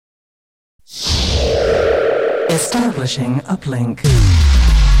Establishing uplink.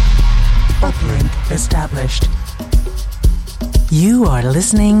 Uplink established. You are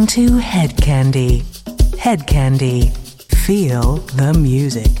listening to Hedkandi. Hedkandi. Feel the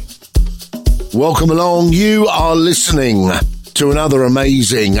music. Welcome along. You are listening to another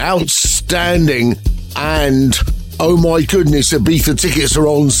amazing, outstanding, and oh my goodness, Ibiza tickets are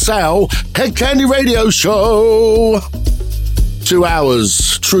on sale. Hedkandi Radio Show. 2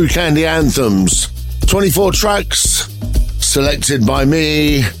 hours, true candy anthems. 24 tracks selected by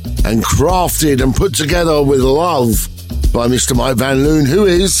me and crafted and put together with love by Mr. Mike Van Loon, who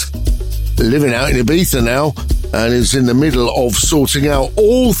is living out in Ibiza now and is in the middle of sorting out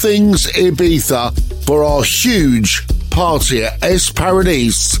all things Ibiza for our huge party at Es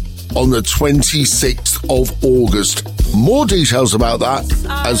Paradis on the 26th of August. More details about that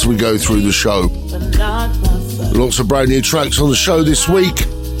as we go through the show. Lots of brand new tracks on the show this week,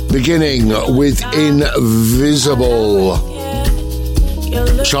 beginning with Invisible,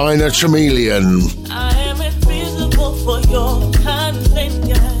 China Chameleon. I am invisible for your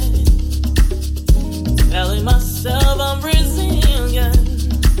convenience. Telling myself I'm resilient.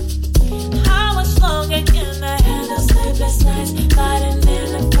 How much longer can I handle sleepless nights, fighting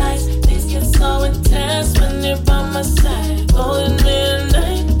in the fights? Things get so intense when you're by my side. Golden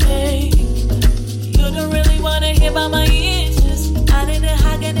midnight, babe. You don't really wanna hear about my issues. I need a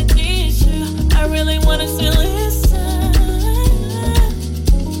hug and a tissue. I really wanna still listen.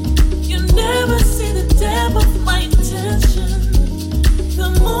 You never see the depth of my intention. The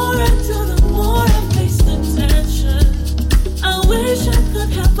more I do, the more I face the tension. I wish I could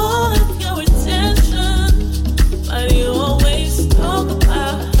have all of your attention, but you always talk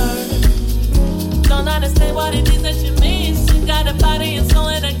about her. Don't understand what it is that you miss. You got a body and soul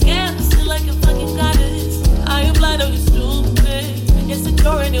and I can't feel like a fucking goddess. Are you blind or you stupid?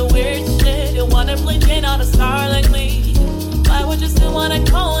 Insecure in your weird shit. You wanna play Jane on a star like me. Why would you still wanna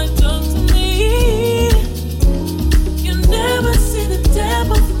call and talk to me? You never see the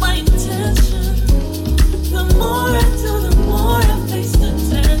depth of my intention. The more I do, the more I face the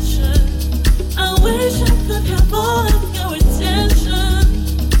tension. I wish I could have all of your attention,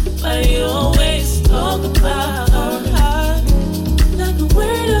 but you always talk about her. Like a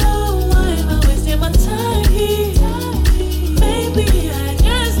weirdo, why am I wasting my time here? Maybe I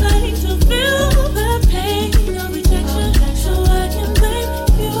just like to feel the pain of rejection, so I can blame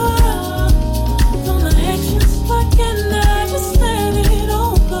you for my actions. Why can't I just let it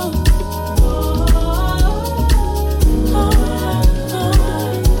all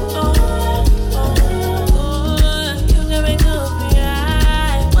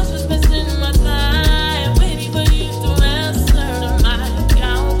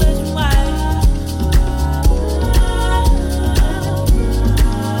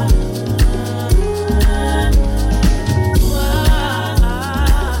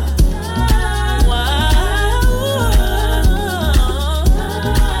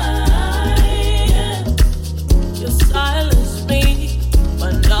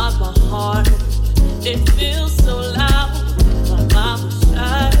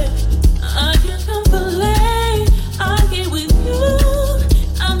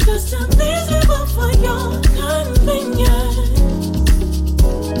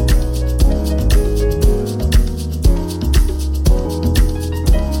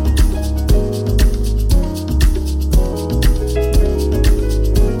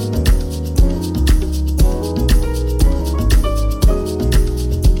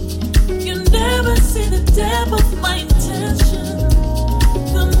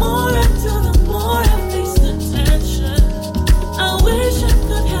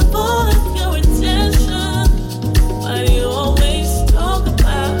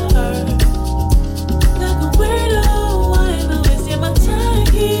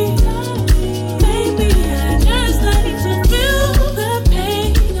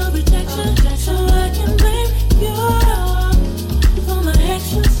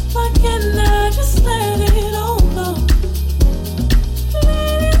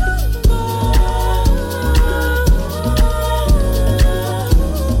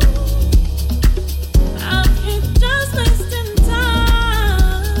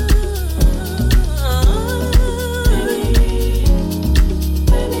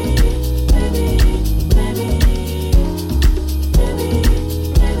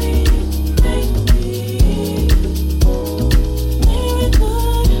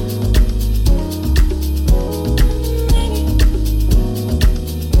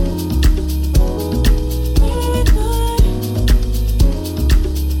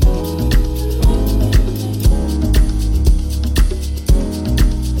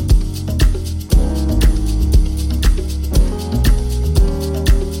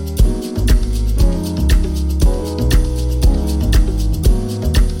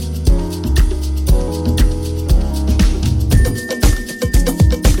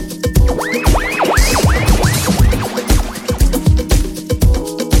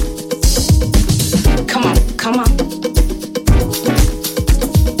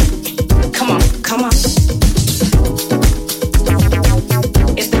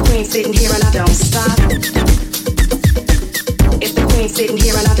sitting here and I don't stop. If the queen's sitting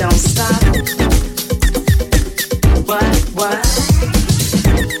here and I don't stop. What?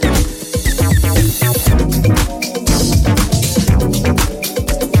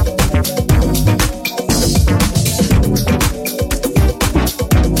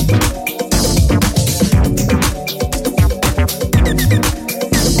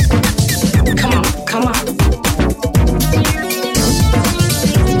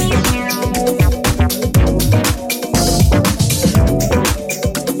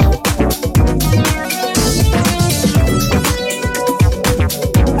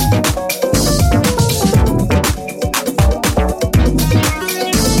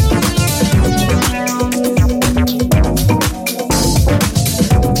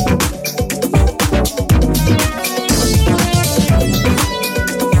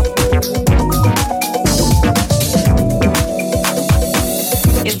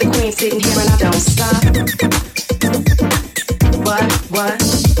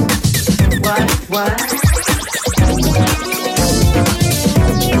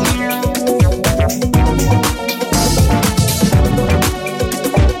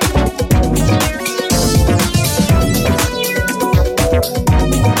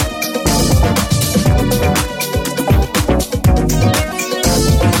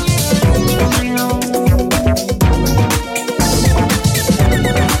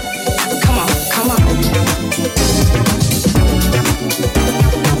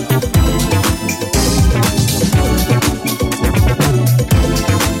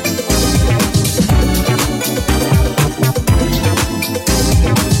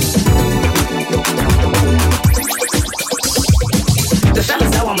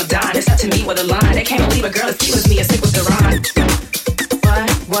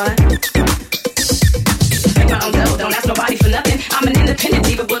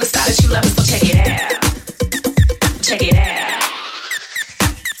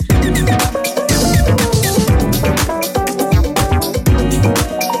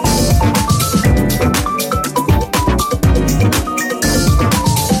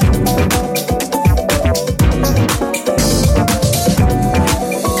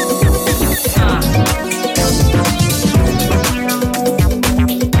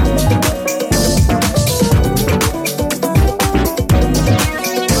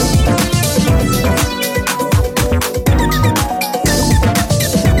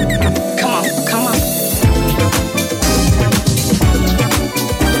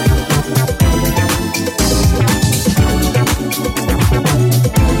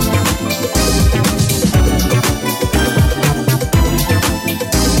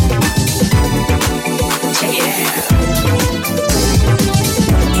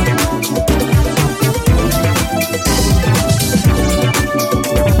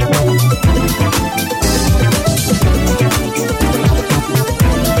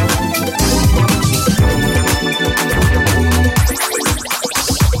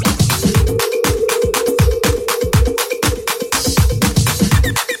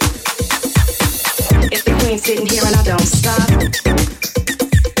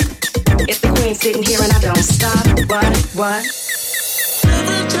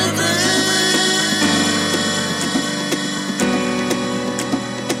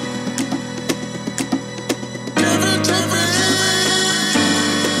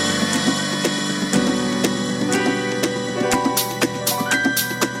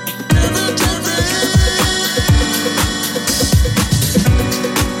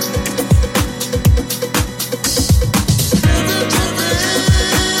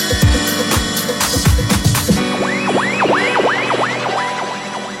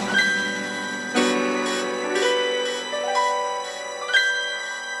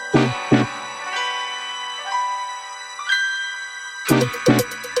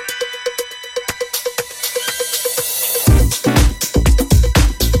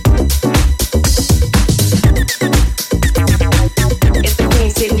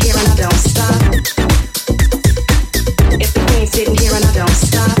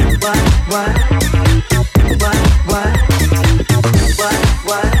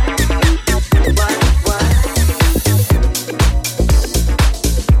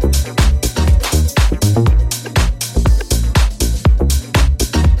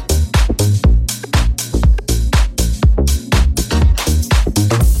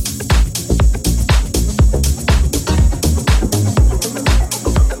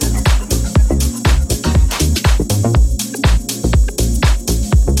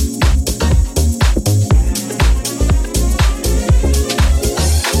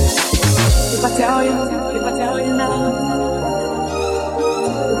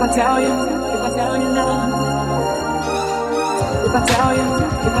 tell you now, if I tell you now, if I tell you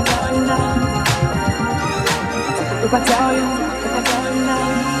now, if I tell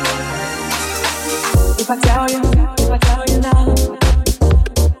you now,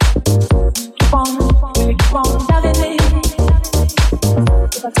 keep on telling me.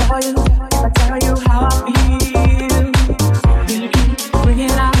 If I tell you how I feel, will you keep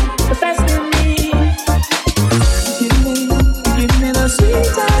bringing out the best in me? You give me the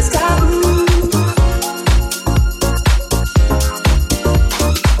sweetest taboo.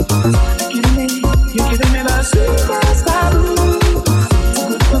 You're giving me the sweetest taboo. It's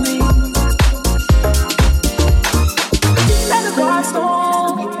good for me. There's a quiet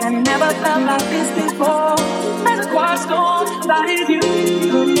storm, and never felt like this before. There's a quiet storm that is you.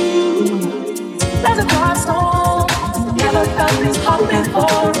 There's a quiet storm, never felt this hot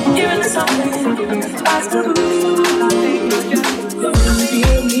before. Giving me something that's taboo. I think you can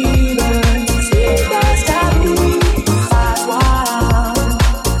give me the sweetest taboo. That's why I'm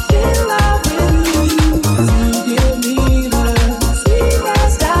in love with you. You give me the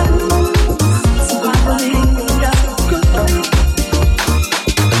sweetest taboo. So good for me, just good for me.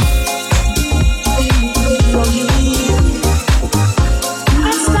 For you,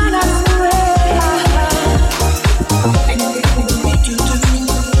 I stand as a anything you need to do.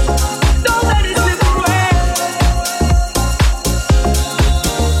 Don't let it slip away.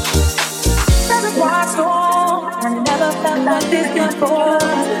 There's a quiet storm, I never felt like this before.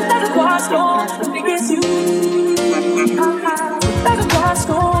 There's a quiet storm, I think it's you. There's a quiet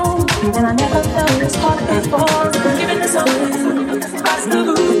storm, and I never felt this hot before. Giving me something that's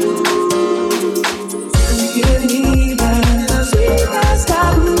taboo. You give me the sweetest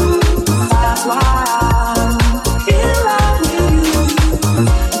taboo. That's why I'm in love with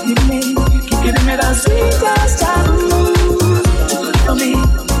you. Keep giving me the sweetest taboo. Too good for me.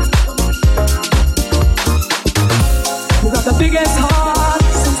 You got the biggest heart.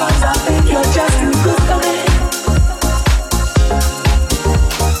 Sometimes I think you're just too good for me.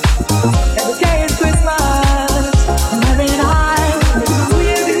 Every day is Christmas, and every night is New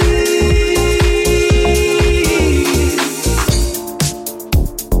Year's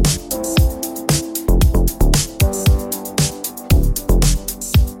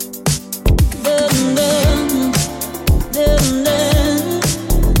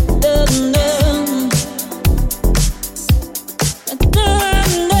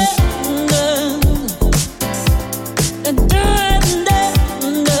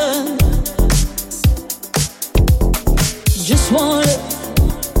just want it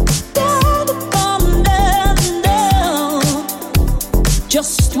down.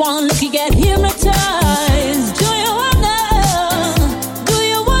 Just one look, you get hypnotized. Do you wanna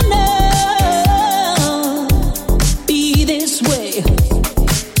be this way?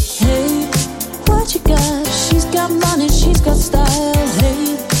 Hey, what you got? She's got money, she's got style.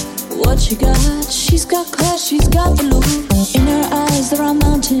 Hey, what you got? She's got class, she's got the look. In her eyes there are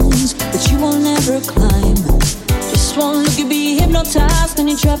mountains that you will never climb. Just one look, you be hypnotized, and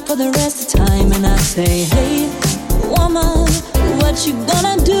you're trapped for the rest of time. And I say, hey, woman, what you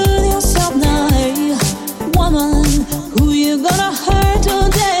gonna do to yourself now? Hey, woman, who you gonna hurt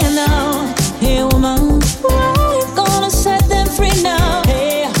today now? Hey, woman, how you gonna set them free now?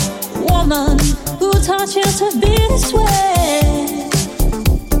 Hey, woman, who taught you to be this way?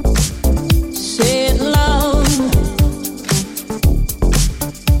 Say it loud.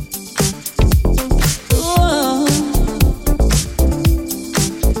 Whoa.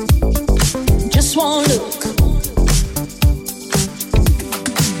 Just one look.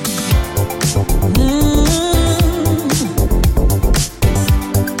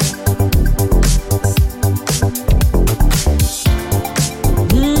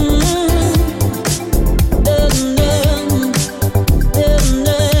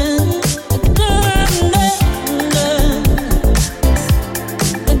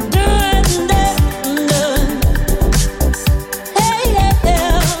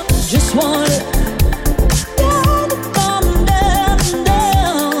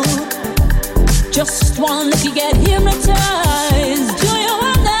 Just one look, you get hypnotized. Do you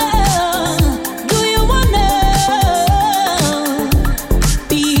wanna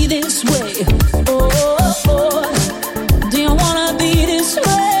be this way? Oh, do you wanna be this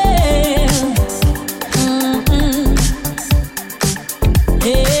way?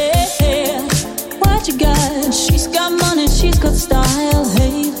 Hey, what you got? She's got money, she's got style.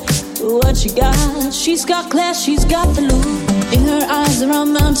 Hey, what you got? She's got class, she's got the look. In her eyes there are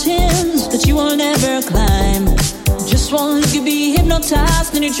mountains that you will never climb. Just one look, you be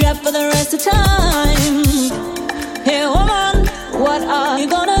hypnotized, and you're trapped for the rest of time. Hey woman, what are you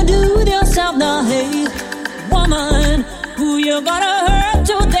gonna do? you gonna hurt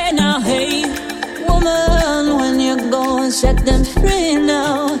today now? Hey, woman, when you're going, set them free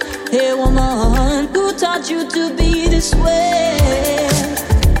now. Hey, woman, who taught you to be this way?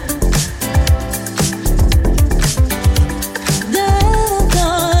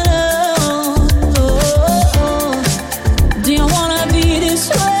 Do you wanna be this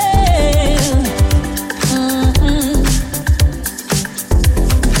way?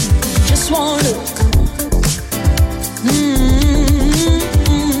 Just one look.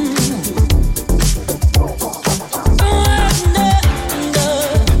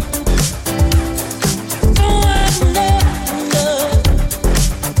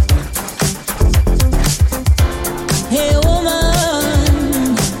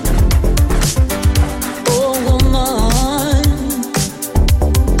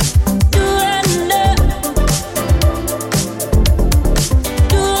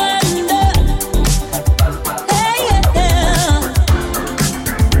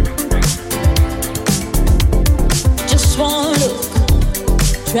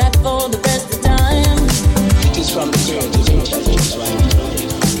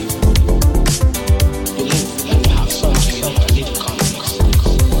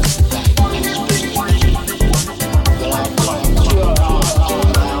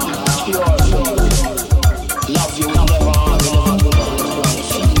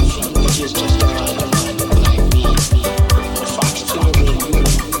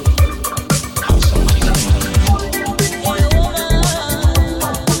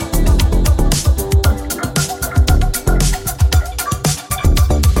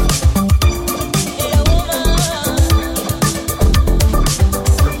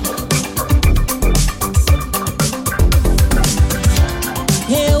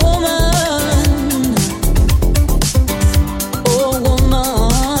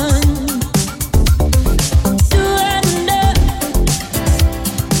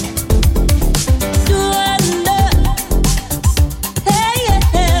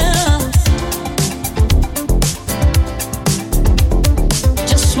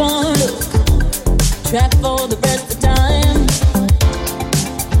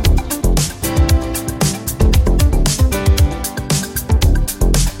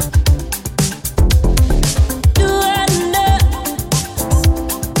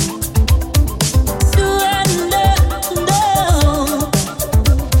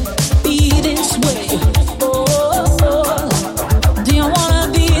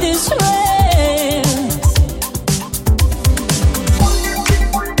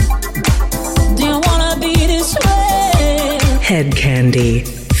 Hedkandi.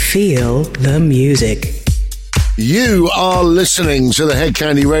 Feel the music. You are listening to the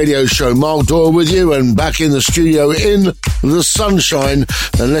Hedkandi Radio Show. Mark Doyle with you and back in the studio in the sunshine,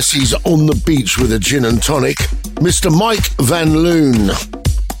 unless he's on the beach with a gin and tonic, Mr. Mike Van Loon.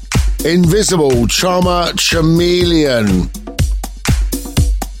 Invisible, Charmer Chameleon.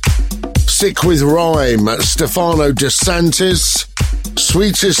 Sick with Rhyme, Stefano DeSantis.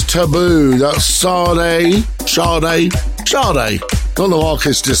 Sweetest Taboo, that's Sade. Not the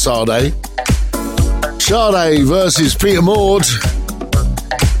Marcus de Sade. Sade versus Peter Maud.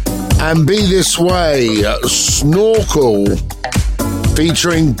 And Be This Way, Snorkel,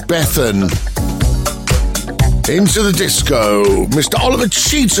 featuring Bethan. Into the Disco, Mr. Oliver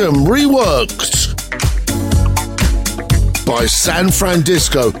Cheetham, reworked by San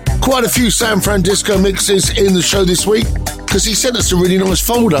Francisco. Quite a few San Francisco mixes in the show this week, because he sent us a really nice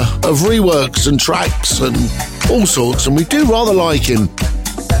folder of reworks and tracks and all sorts, and we do rather like him.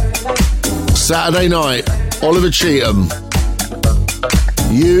 Saturday night, Oliver Cheetham.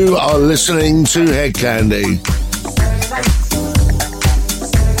 You are listening to Hedkandi.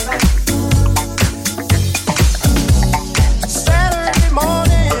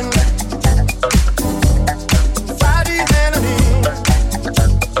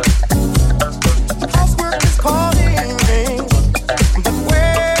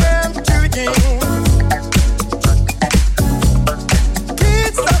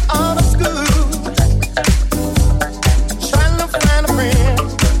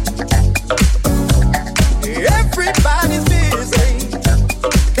 Yeah.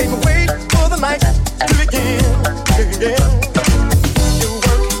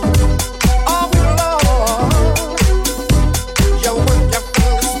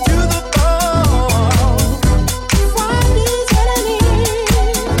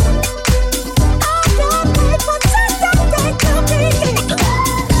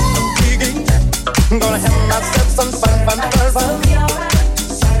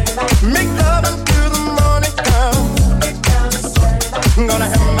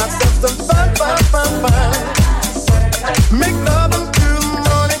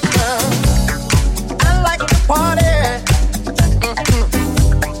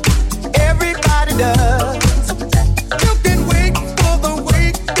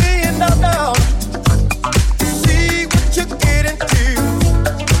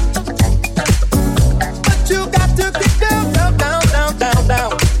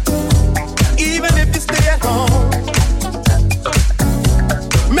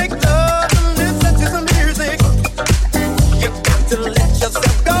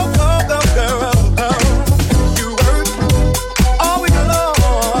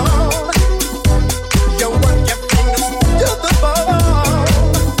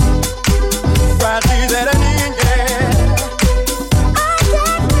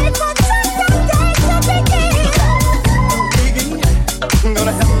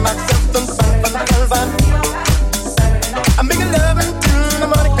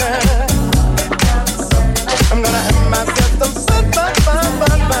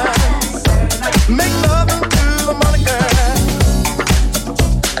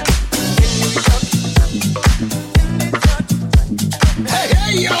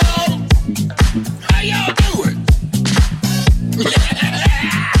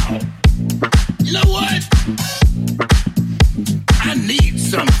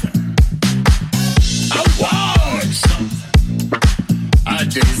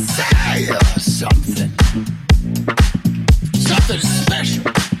 Inside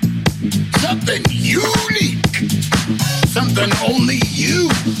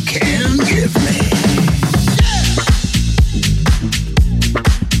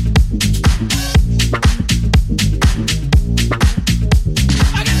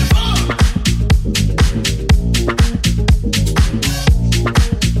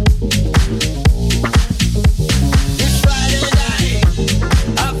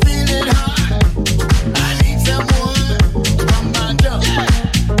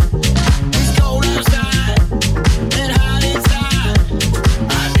and hide inside.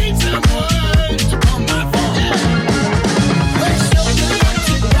 I need someone.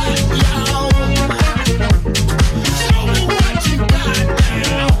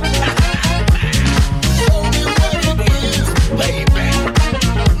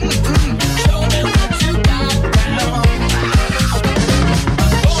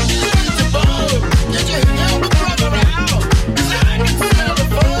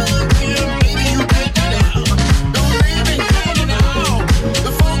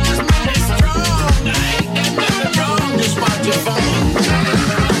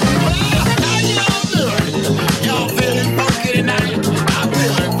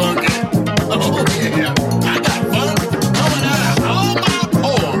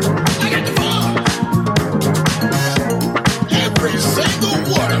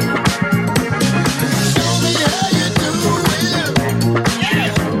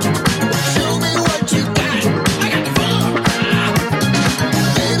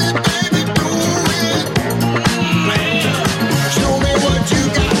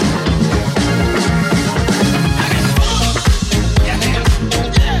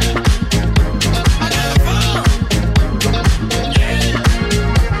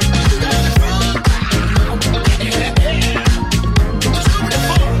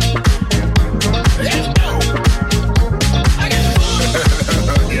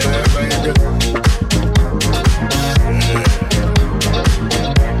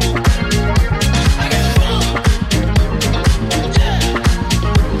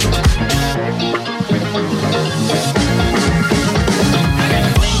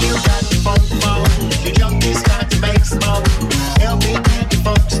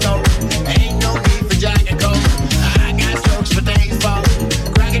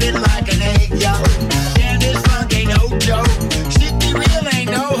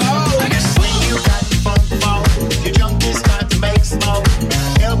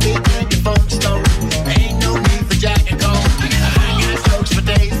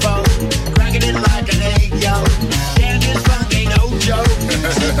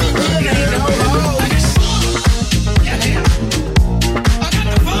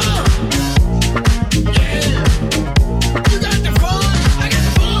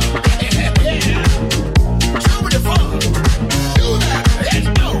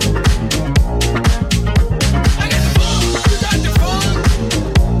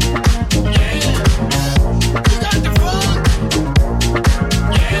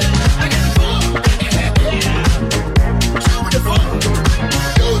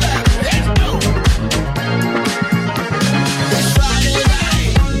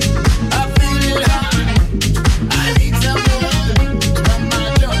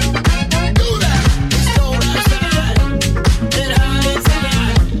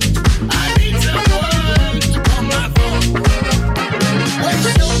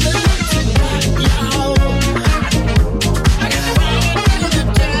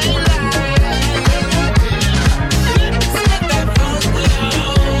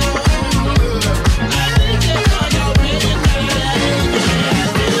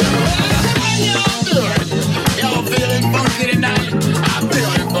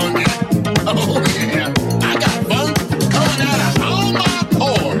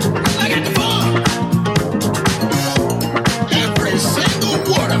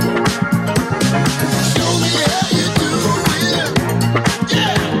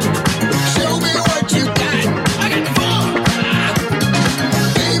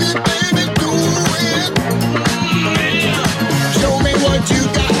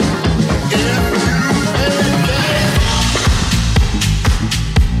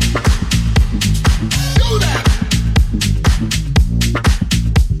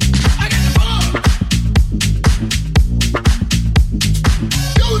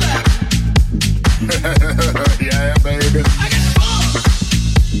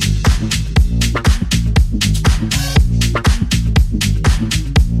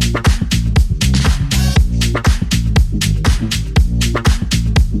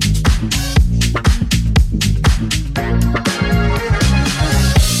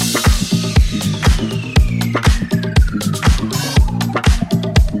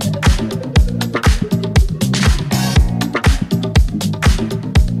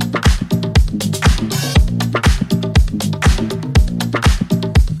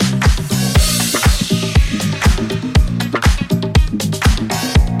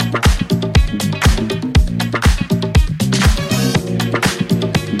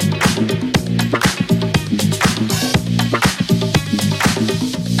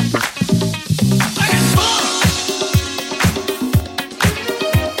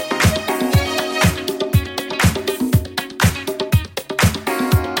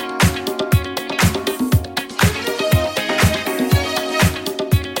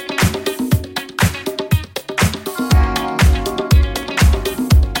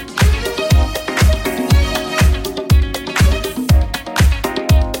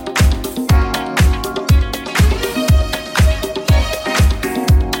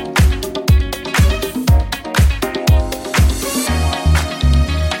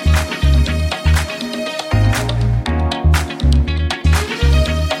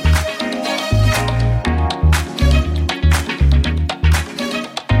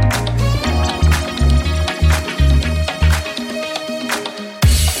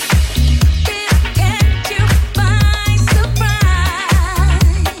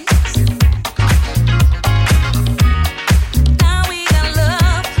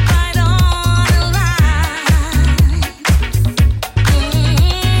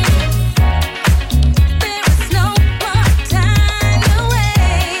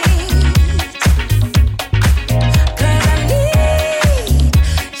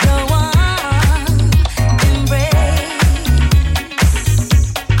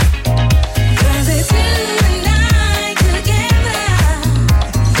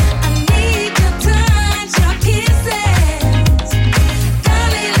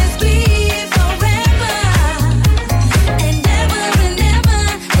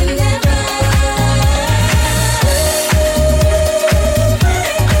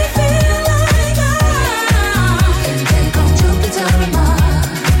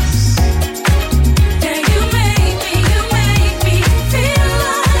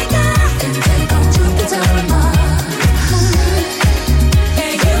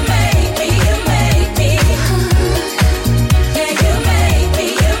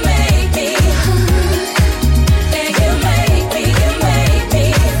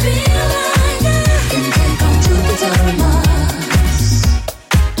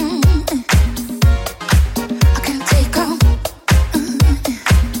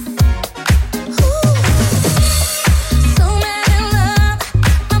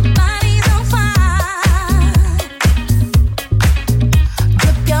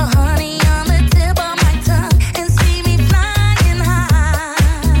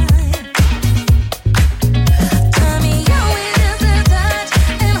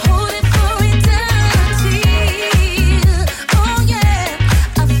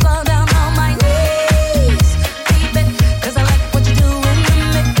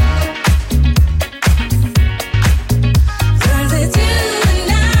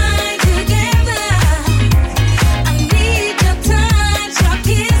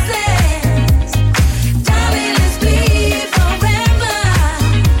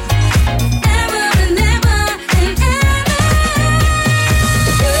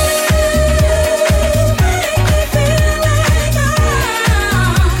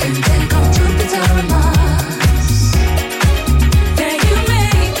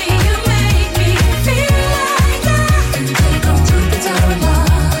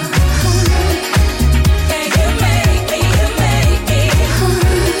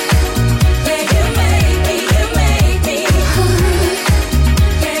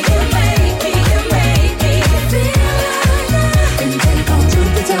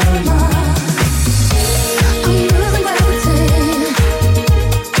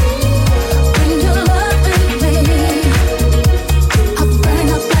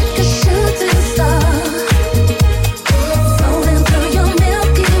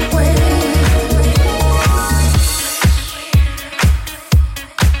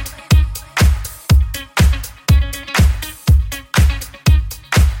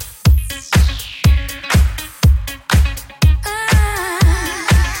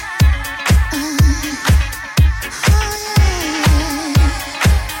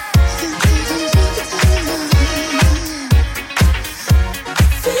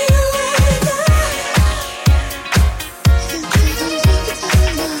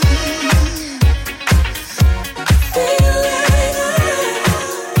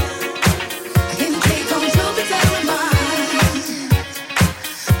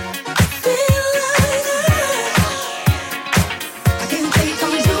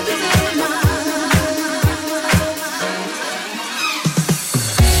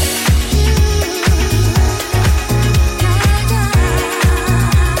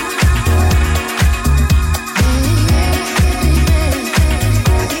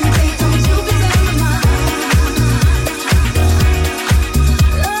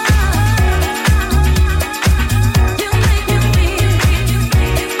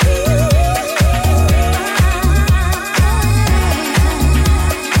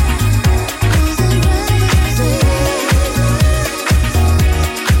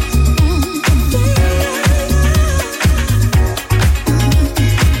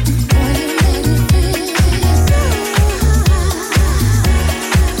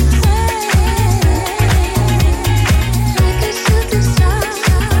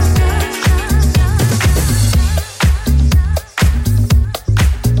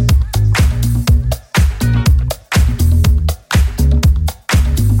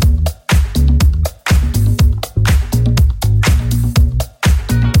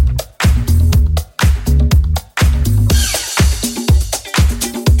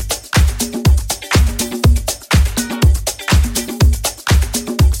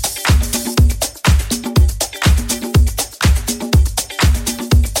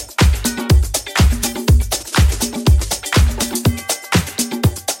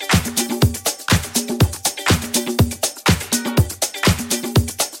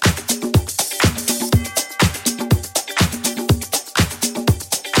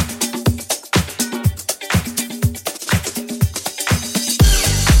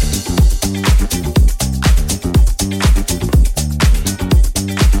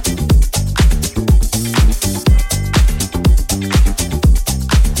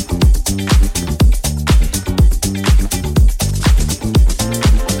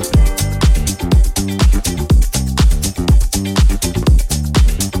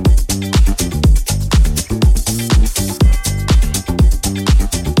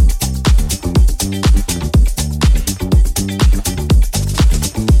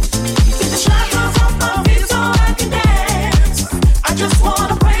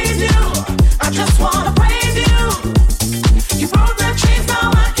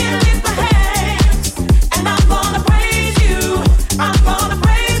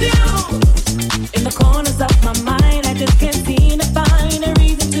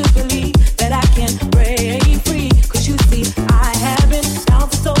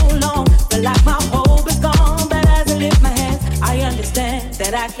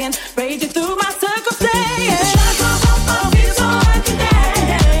 I can praise you through my circumstance. I feel so I can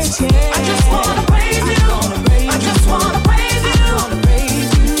dance. I just wanna praise you. I just wanna praise you.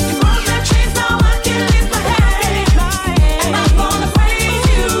 You broke that chain so I can lift my hands. And I'm gonna praise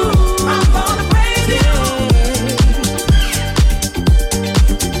you. I'm gonna praise you.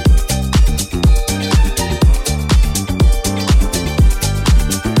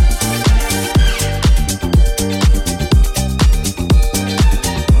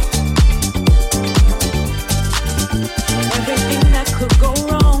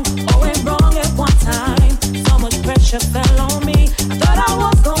 Fell on me. I thought I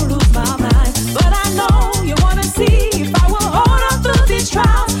was gonna lose my mind, but I know you wanna see if I will hold on through these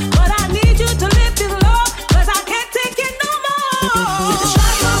trials. But I need you to lift it low, 'cause I can't take it no more. The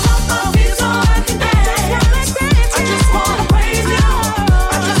shackles off my feet so I can dance. I just wanna praise you.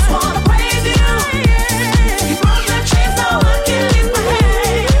 I just wanna praise you. You broke that chain so I can lift my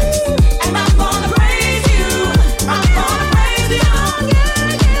hands, and I'm gonna praise you. I'm gonna praise you.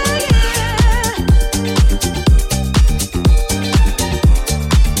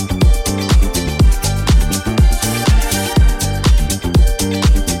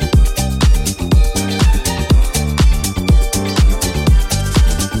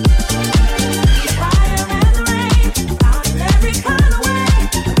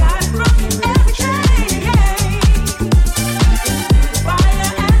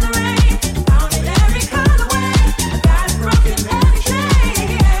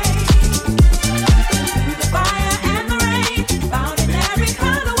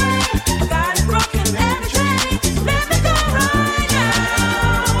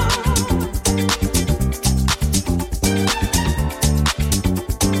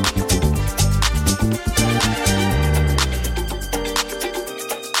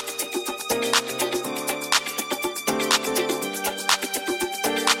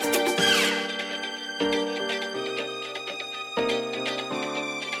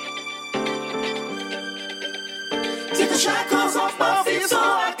 Take the shackles off my feet so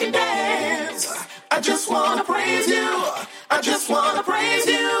I can dance. I just wanna praise you. I just wanna praise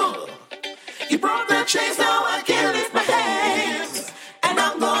you. You broke the chains, now I can lift my hands. And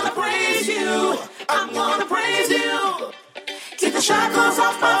I'm gonna praise you. I'm gonna praise you. Take the shackles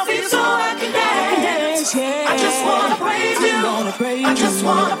off my feet so I can dance. I just wanna praise you. I just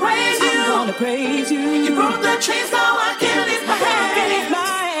wanna praise you. You broke the chains, now I can lift my hands.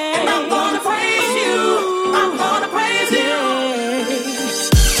 And I'm gonna praise you. I'm gonna praise you.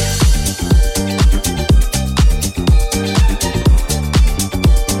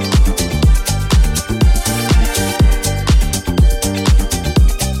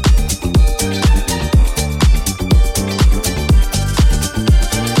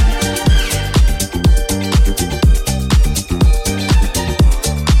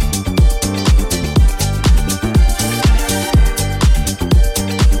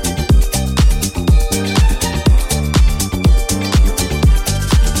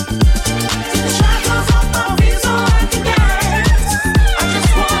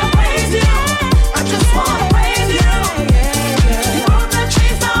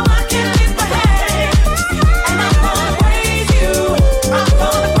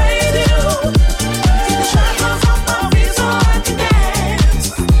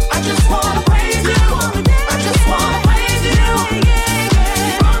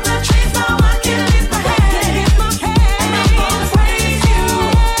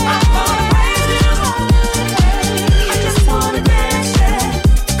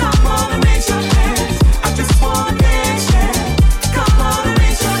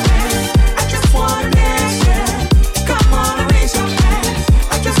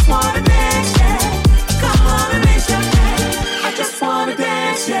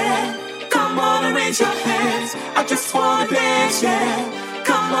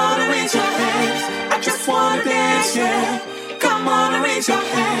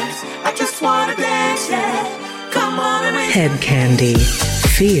 Hedkandi.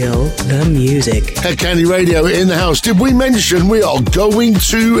 Feel the music. Hedkandi Radio in the house. Did we mention we are going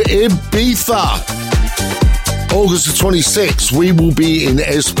to Ibiza? August the 26th, we will be in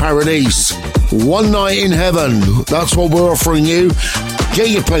Es Paradis. One night in heaven. That's what we're offering you. Get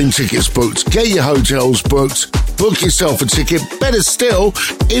your plane tickets booked. Get your hotels booked. Book yourself a ticket. Better still,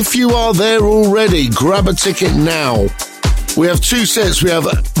 if you are there already, grab a ticket now. We have two sets. We have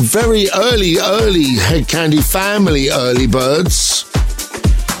very early Hedkandi family early birds.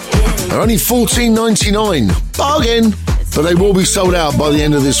 They're only $14.99. Bargain! But they will be sold out by the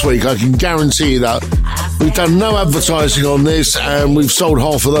end of this week. I can guarantee you that. We've done no advertising on this and we've sold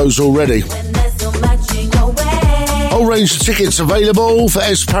half of those already. Oh, range of tickets available for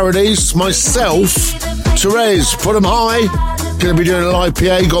S Paradise. Myself, Therese, put them high. Going to be doing an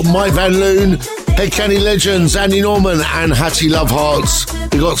IPA. Got Mike Van Loon, Hedkandi Legends, Andy Norman and Hattie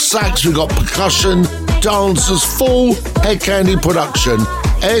Lovehearts. We got sax, we got percussion, dancers, full Hedkandi production.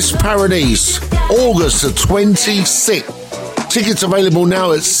 S Paradise, August the 26th. Tickets available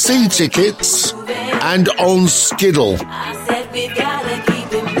now at C Tickets and on Skiddle.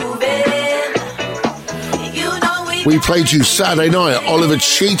 We played you Saturday night, Oliver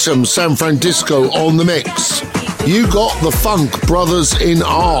Cheatham, San Francisco on the mix. You got the Funk Brothers in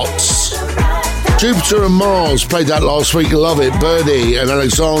Arts. Jupiter and Mars played that last week, love it. Birdie and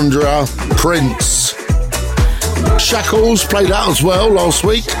Alexandra Prince. Shackles played that as well last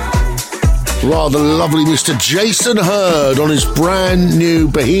week. Rather lovely Mr. Jason Hurd on his brand new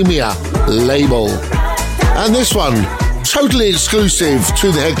Bohemia label. And this one, totally exclusive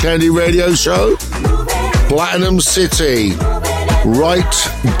to the Hedkandi Radio Show. Platinum City, Right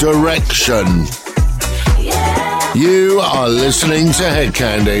Direction. You are listening to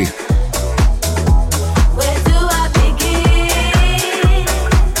Hedkandi.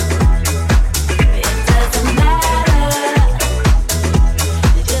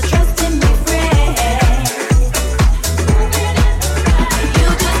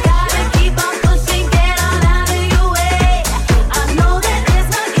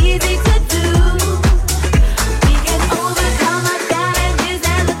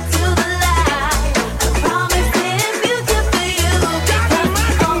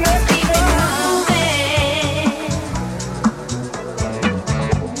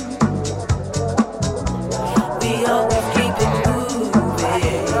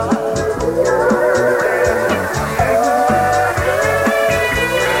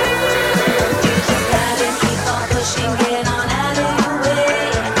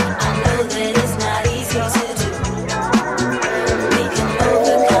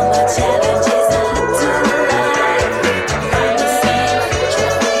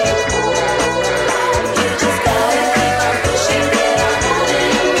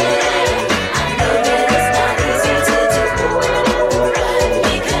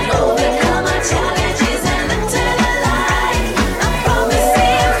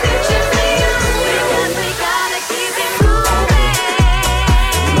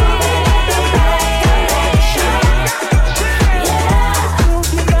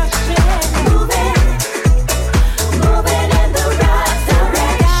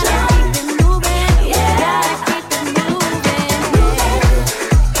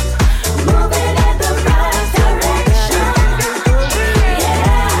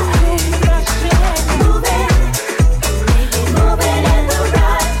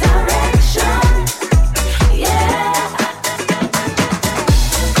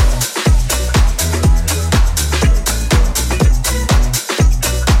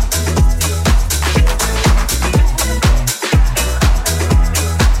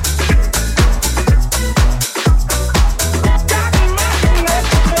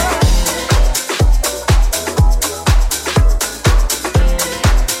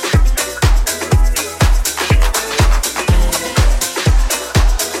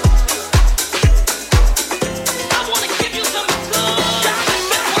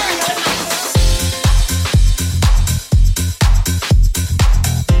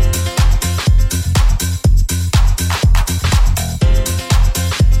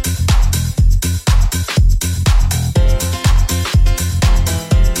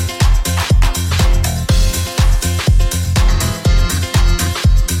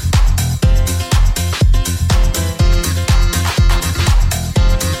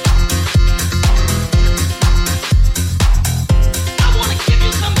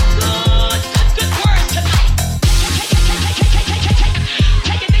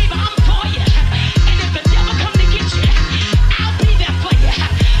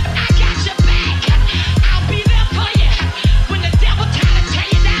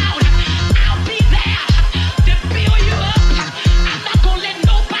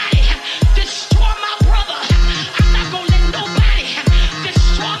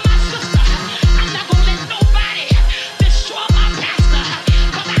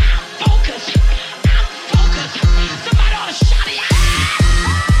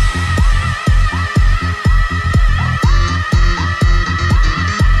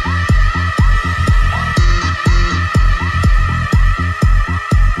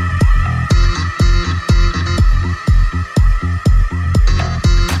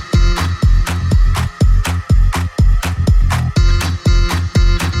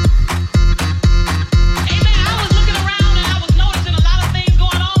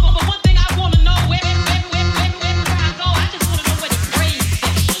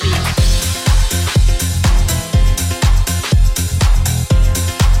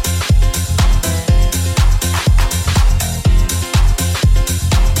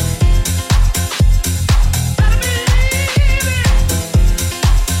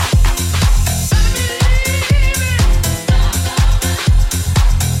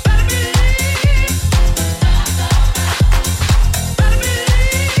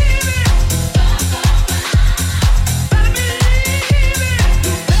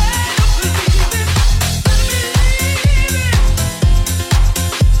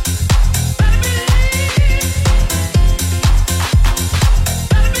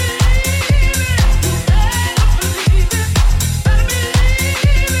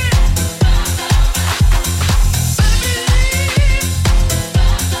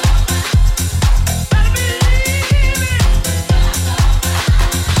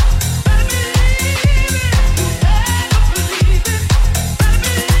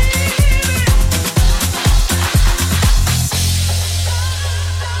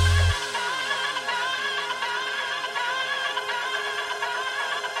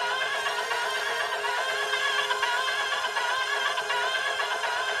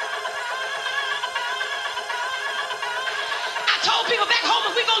 told people back home,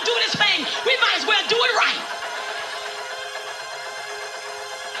 if we're going to do this thing, we might as well do it right.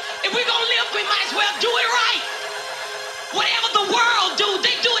 If we're going to live, we might as well do it right. Whatever the world do,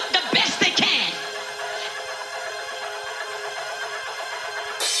 they do it the best they can.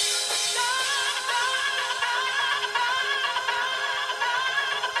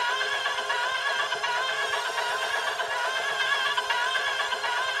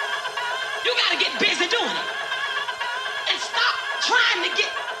 You got to get busy doing it. And stop trying to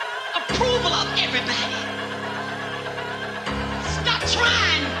get approval of everybody. Stop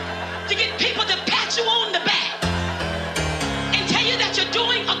trying to get people to pat you on the back and tell you that you're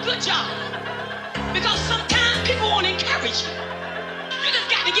doing a good job. Because sometimes people won't encourage you. You just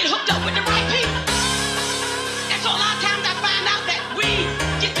got to get hooked up with the right people. And so a lot of times I find out that we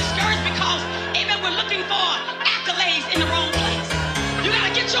get discouraged because even we're looking for accolades in the wrong place. You got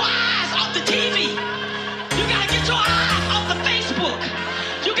to get your eyes off the TV. You got to get your eyes off the Facebook.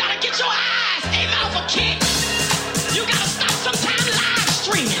 You got to get your eyes aim off a kick. You got to stop sometime live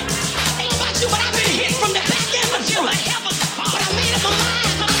streaming. I don't know about you, but I've been hit from the back end until the heavens fall. But I made up my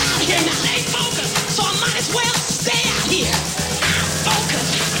mind I'm out here now. Stay focused, so I might as well stay out here. I'm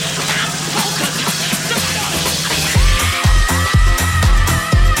focused. I'm focused.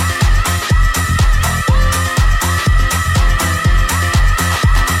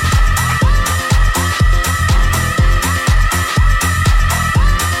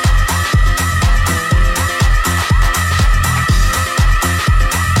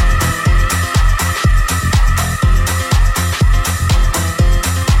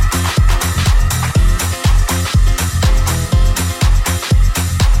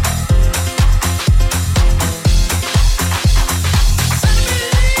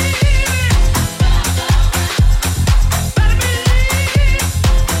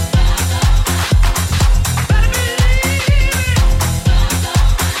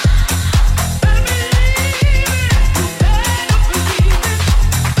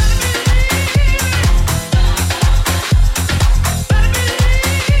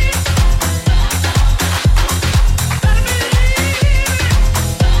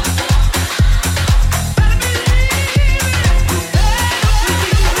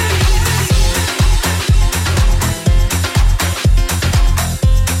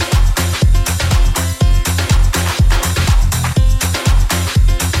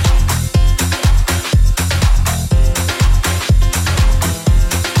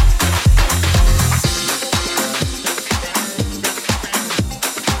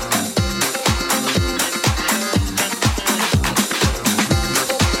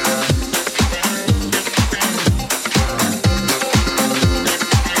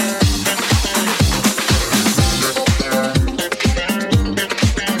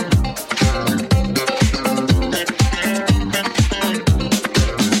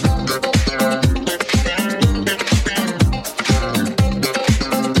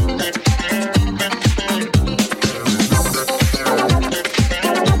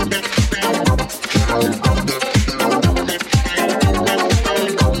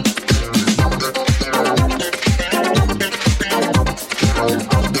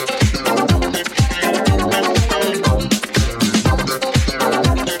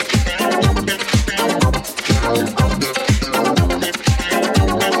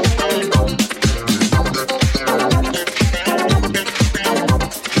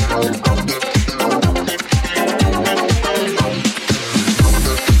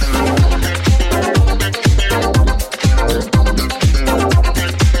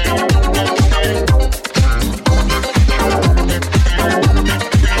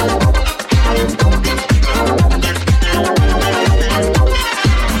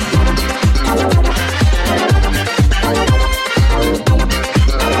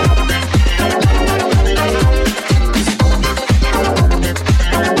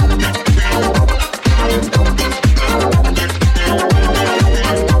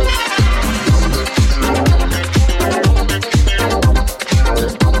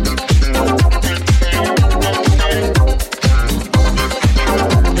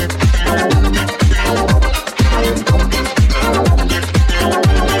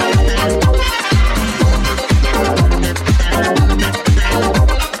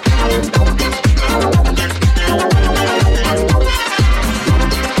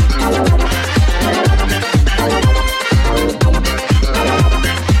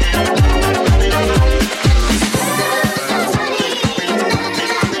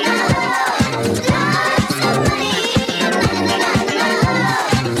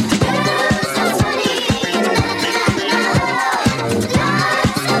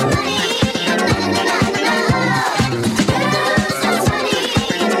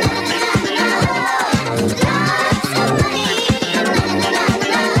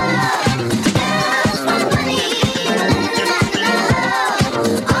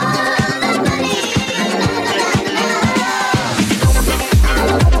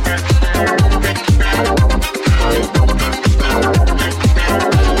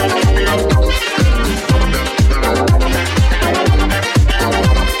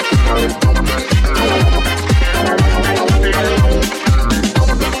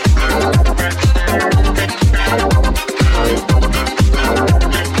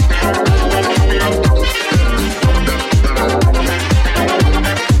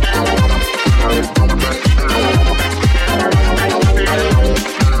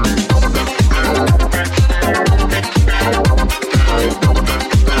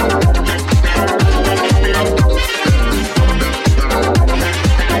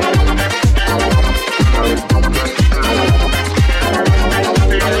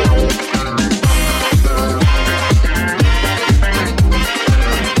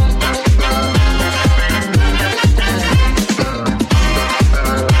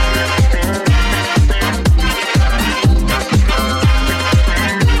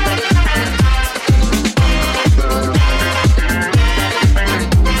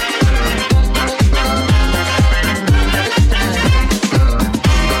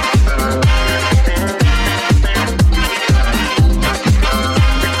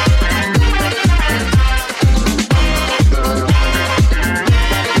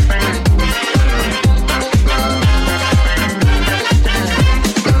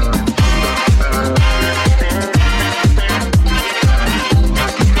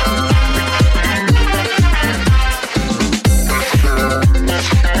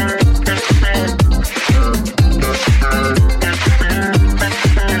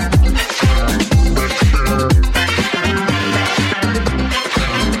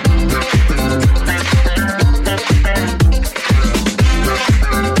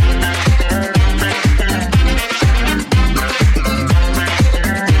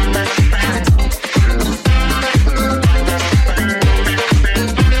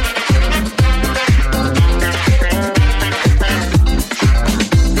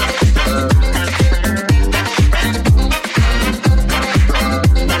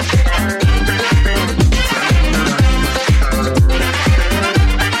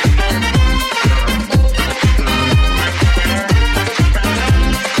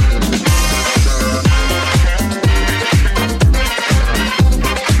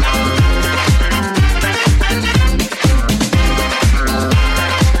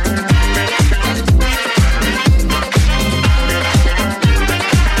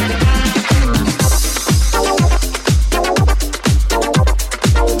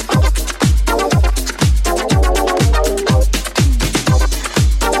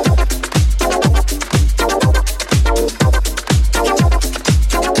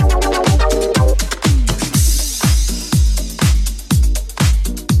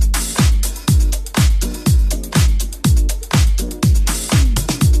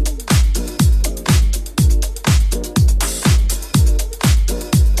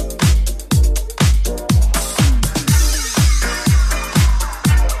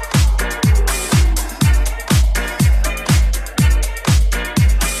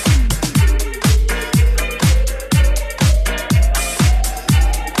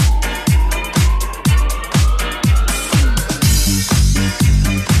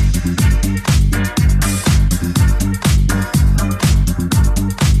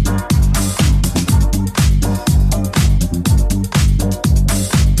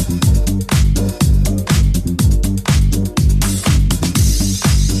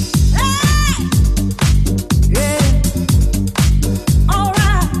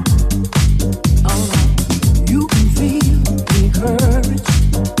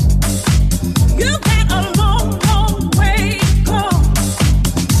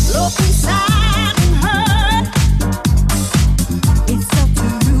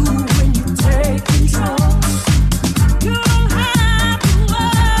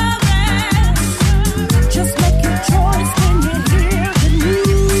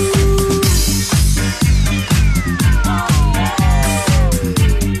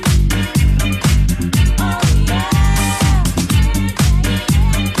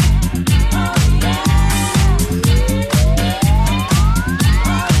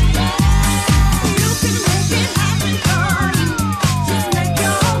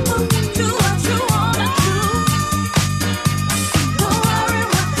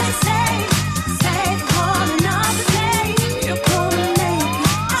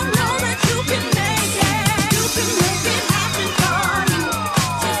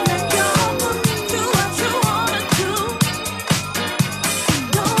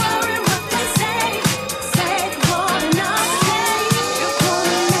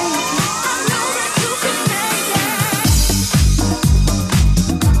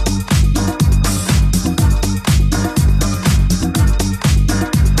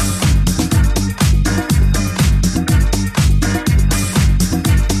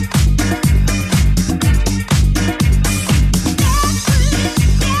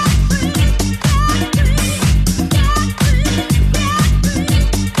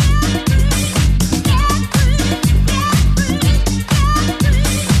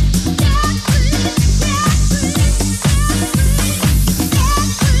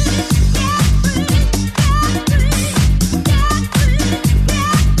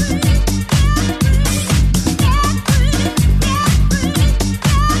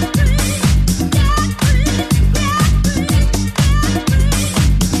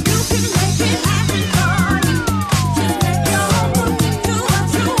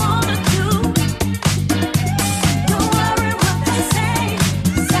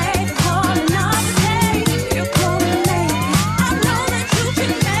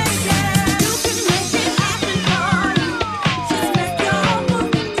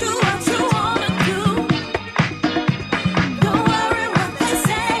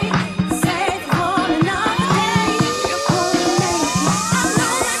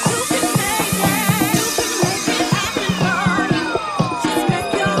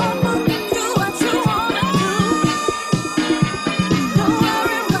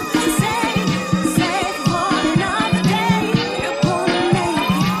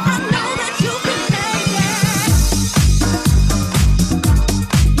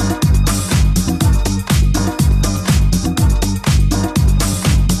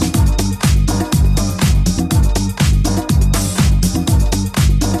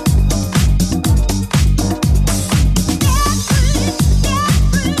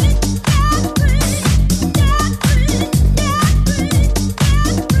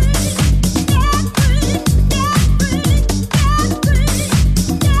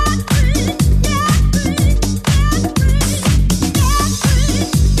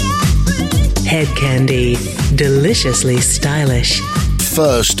 Deliciously stylish.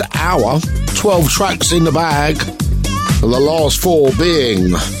 First hour, 12 tracks in the bag. The last 4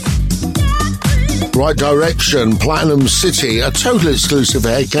 being Right Direction, Platinum City, a total exclusive for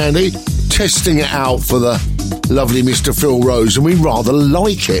Hedkandi. Testing it out for the lovely Mr. Phil Rose, and we rather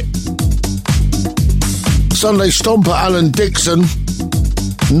like it. Sunday Stomper, Alan Dixon.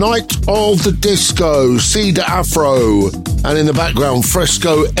 Night of the Disco, Cedar Afro. And in the background,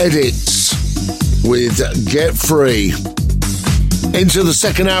 Fresco Edits with Get Free. Into the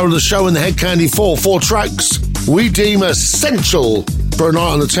second hour of the show in the Hedkandi 4 tracks we deem essential for a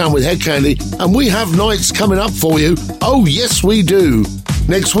night on the town with Hedkandi, and we have nights coming up for you. Oh yes we do.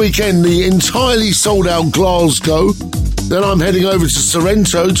 Next weekend, the entirely sold out Glasgow. Then I'm heading over to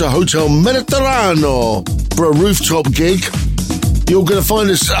Sorrento to Hotel Mediterraneo for a rooftop gig. You're going to find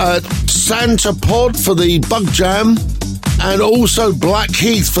us at Santa Pod for the Bug Jam, and also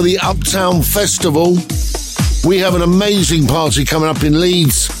Blackheath for the Uptown Festival. We have an amazing party coming up in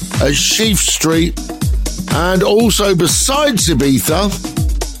Leeds at Sheaf Street. And also, besides Ibiza,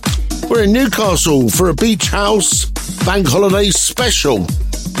 we're in Newcastle for a Beach House Bank Holiday Special.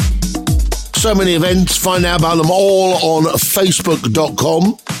 So many events. Find out about them all on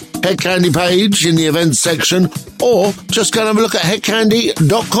facebook.com, Hedkandi page in the events section, or just go and have a look at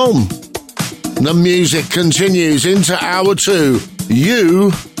hedkandi.com. The music continues into hour 2.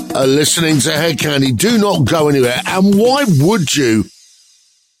 You are listening to Hedkandi. Do not go anywhere. And why would you?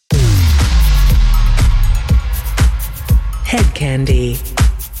 Hedkandi.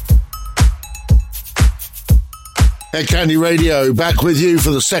 Hedkandi Radio, back with you for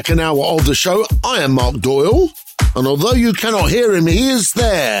the second hour of the show. I am Mark Doyle, and although you cannot hear him, he is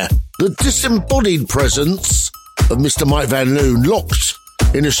there. The disembodied presence of Mr. Mike Van Loon, locked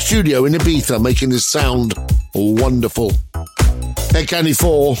in a studio in Ibiza, making this sound wonderful. Hedkandi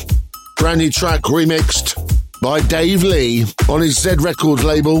 4, brand new track remixed by Dave Lee on his Z Records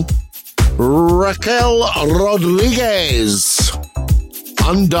label. Raquel Rodriguez,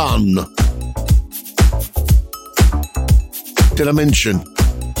 Undone. Did I mention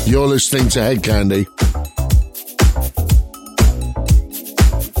you're listening to Hedkandi?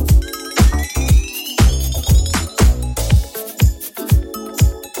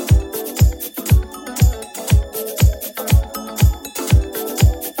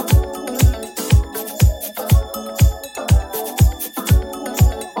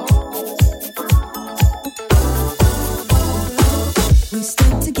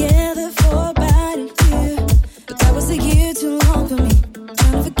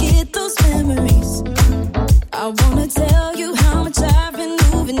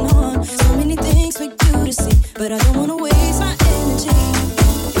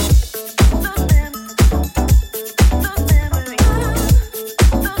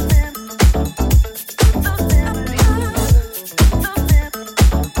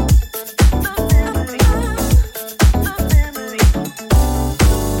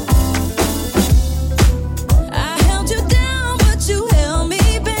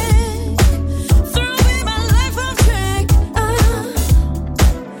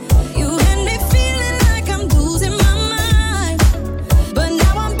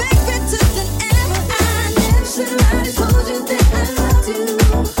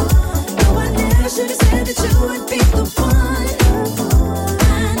 Said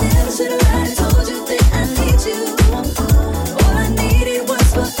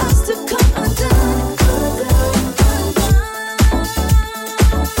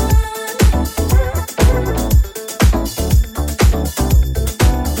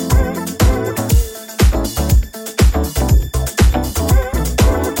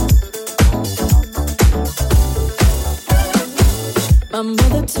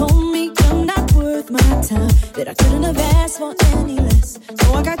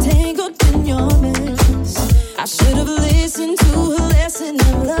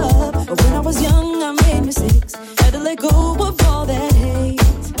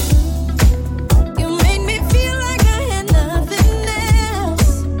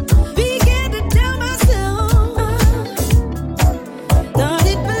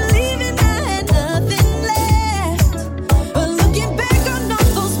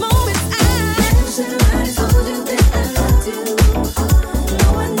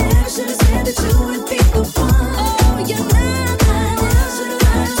that you would be the one. Oh, you're not.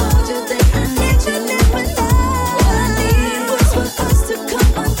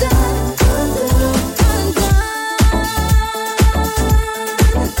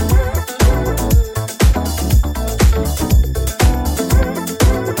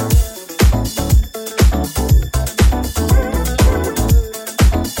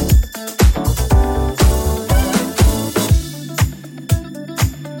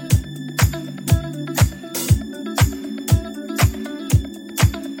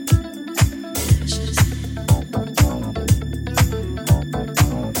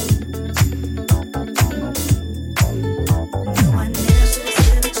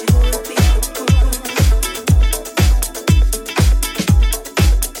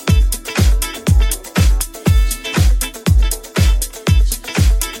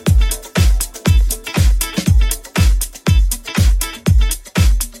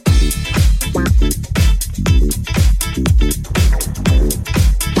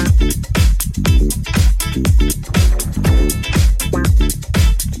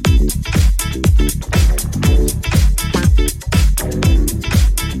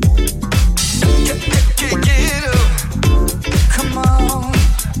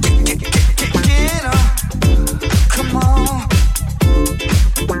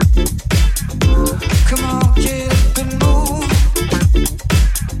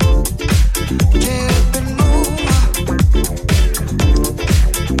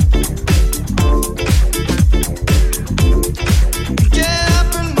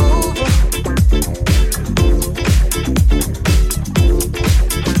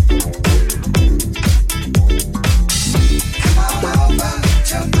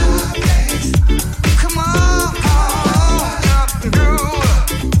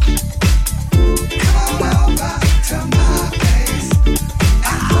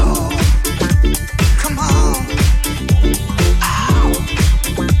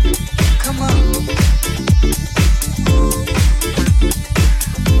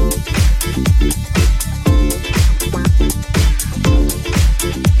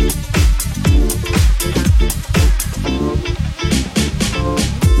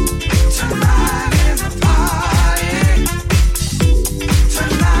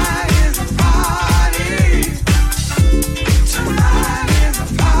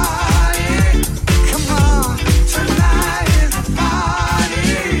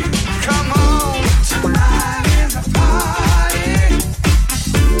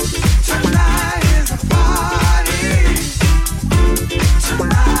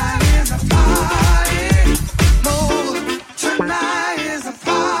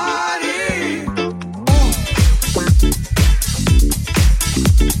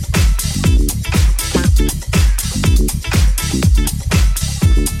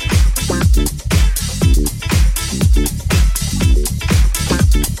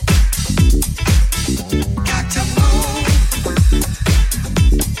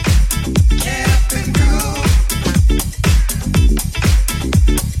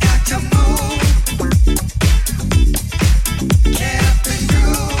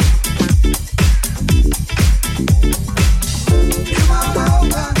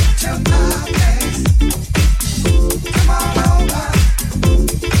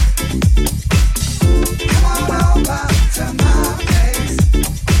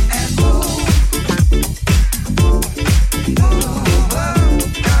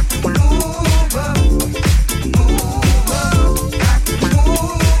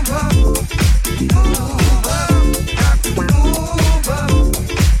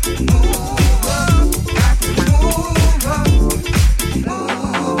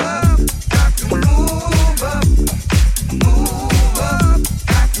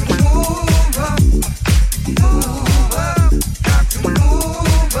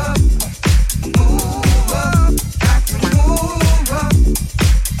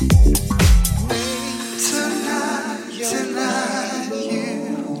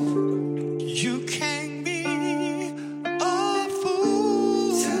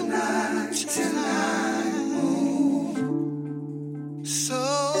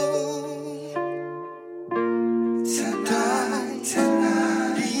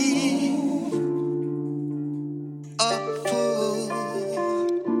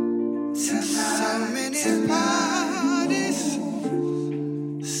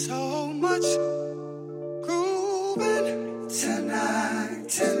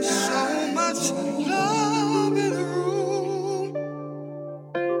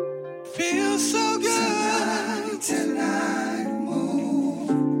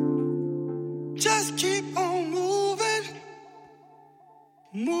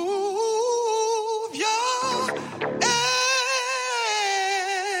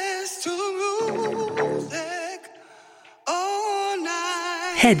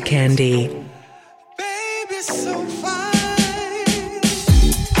 Hedkandi.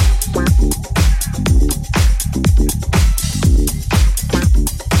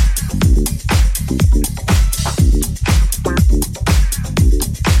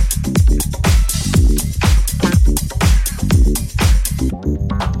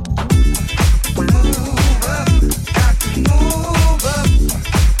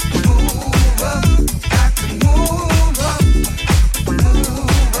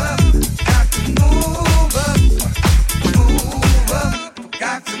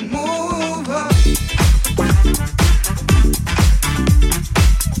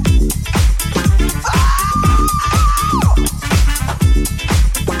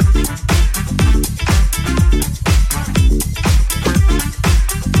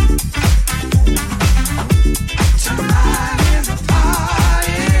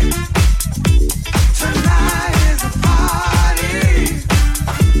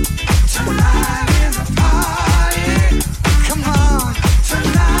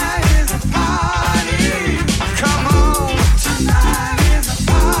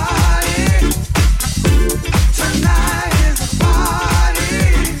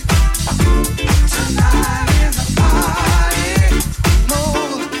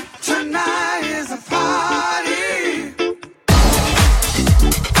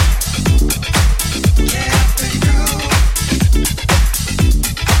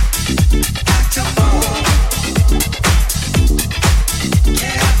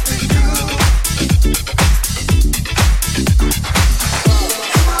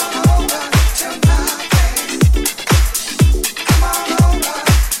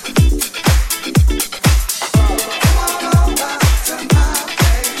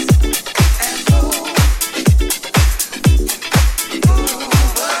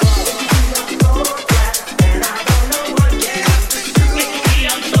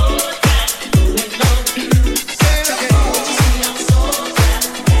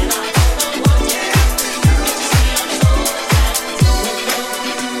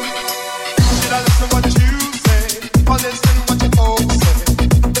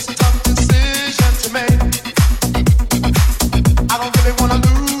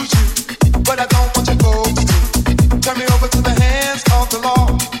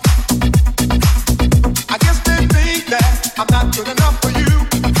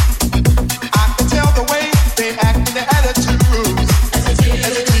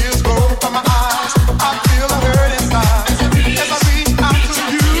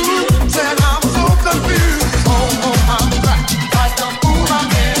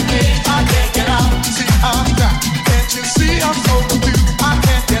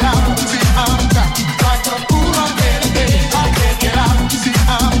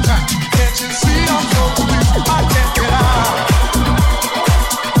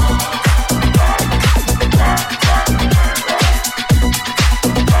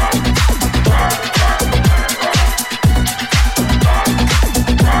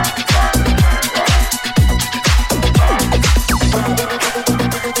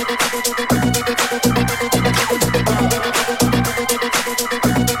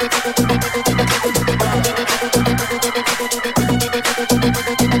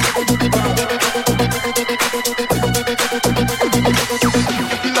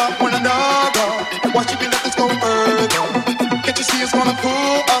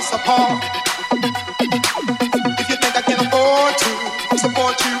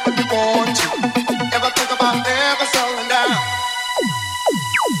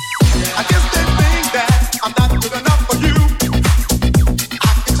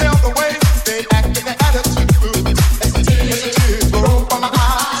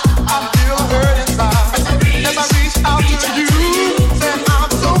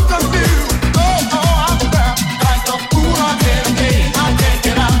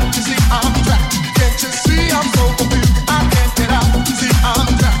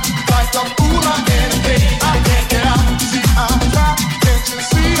 I'm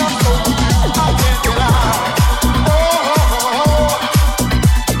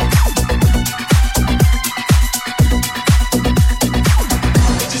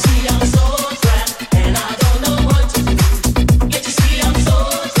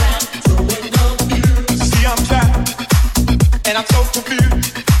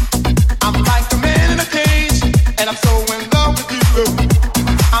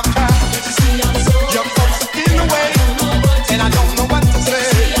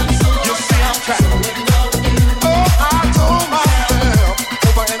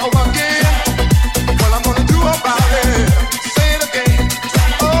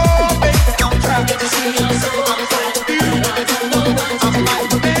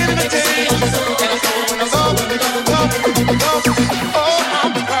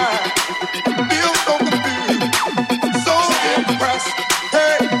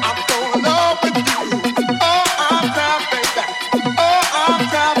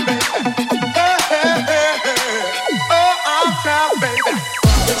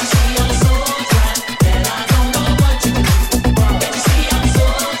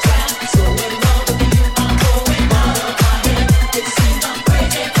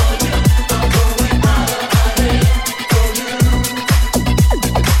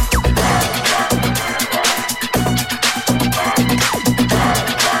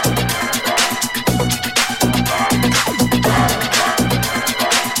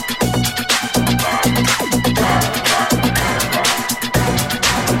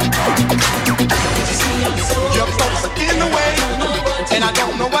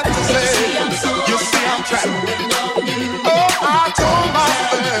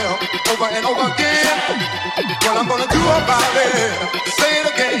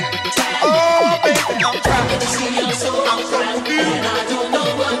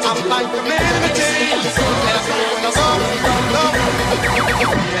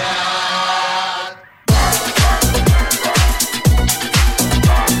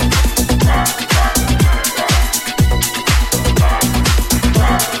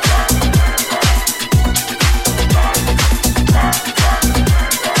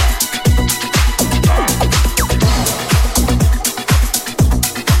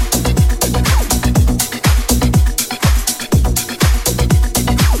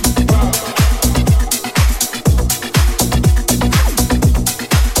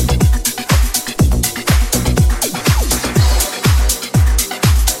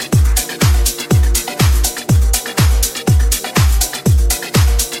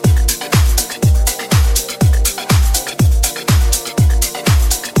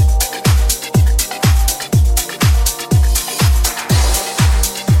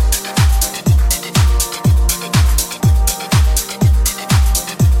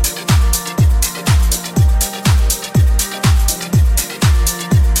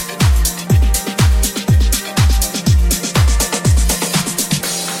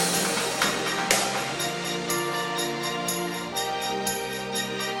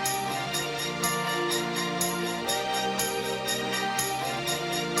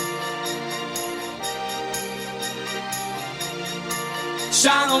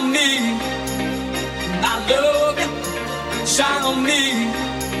Shine on me, I love you. Shine on me,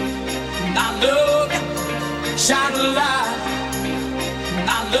 I love you. Shine a light,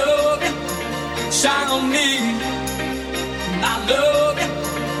 I love you. Shine on me, I love you.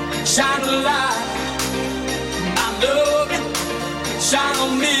 Shine a light, I love you. Shine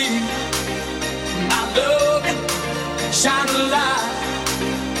on me, I love you. Shine a light,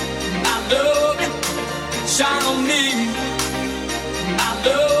 I love you. Shine on me, I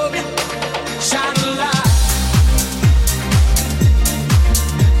love you. Shine a light.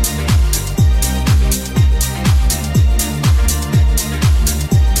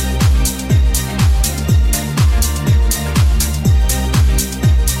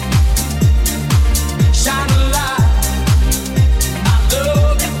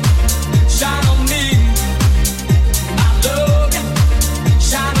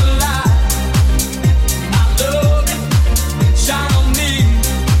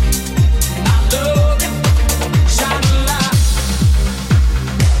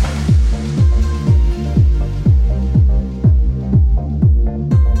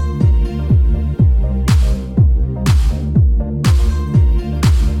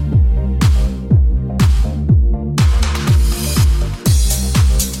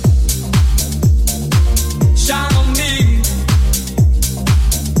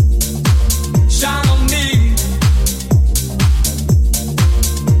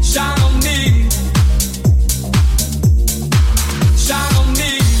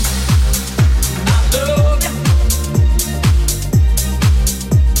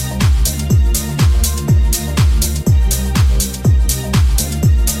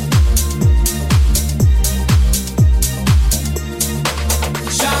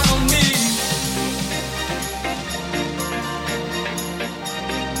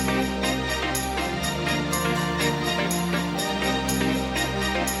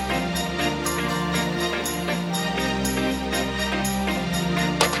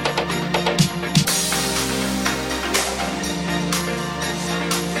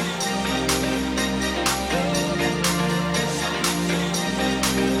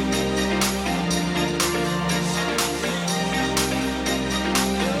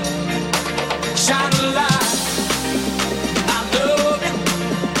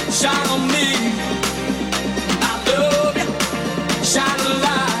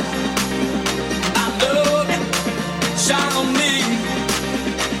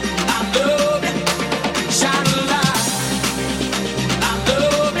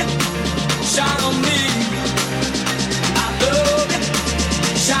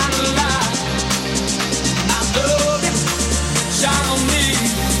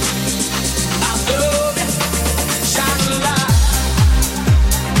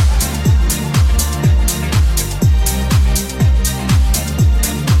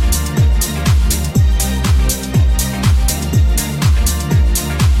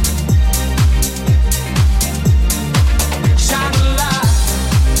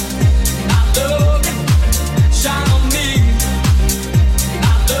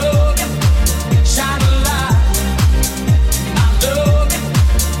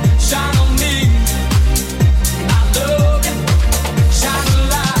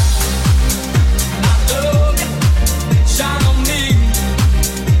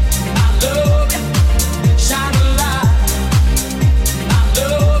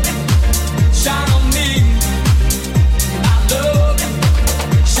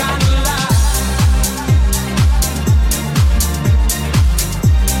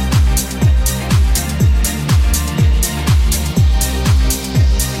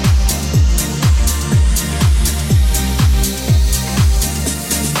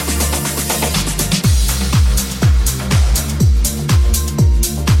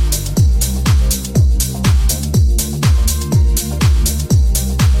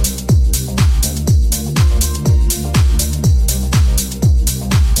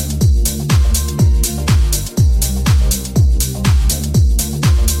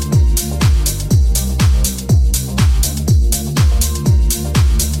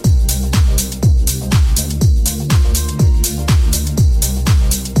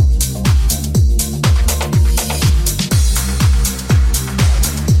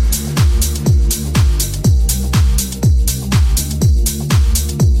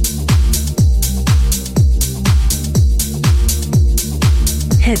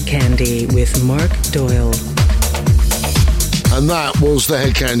 Hedkandi with Mark Doyle. And that was the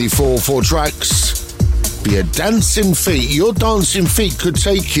Hedkandi 4 tracks for your dancing feet. Your dancing feet could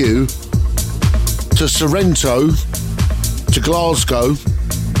take you to Sorrento, to Glasgow,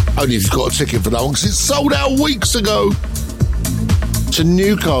 only if you've got a ticket for that one, because it sold out weeks ago, to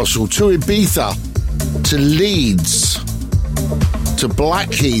Newcastle, to Ibiza, to Leeds, to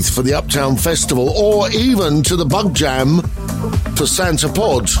Blackheath for the Uptown Festival, or even to the Bug Jam for Santa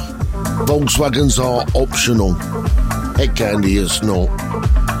Pod. Volkswagens are optional. Hedkandi is not.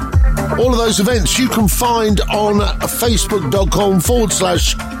 All of those events you can find on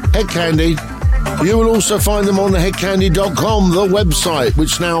facebook.com/Hedkandi. You will also find them on hedkandi.com, the website,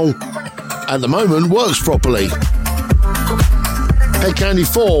 which now, at the moment, works properly. Hedkandi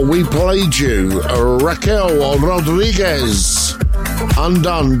 4, we played you. Raquel Rodriguez.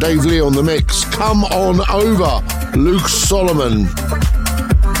 Undone, Dave Lee on the mix. Come On Over, Luke Solomon.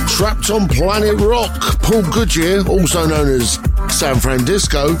 Trapped on Planet Rock, Paul Goodyear, also known as San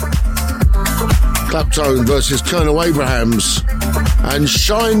Francisco. Claptone versus Colonel Abrahams. And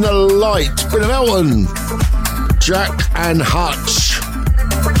Shine the Light, bit of Elton. Jack and Hutch.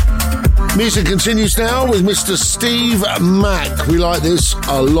 Music continues now with Mr. Steve Mack. We like this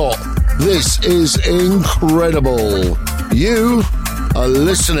a lot. This is incredible. You are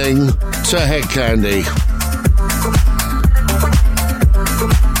listening to Hedkandi.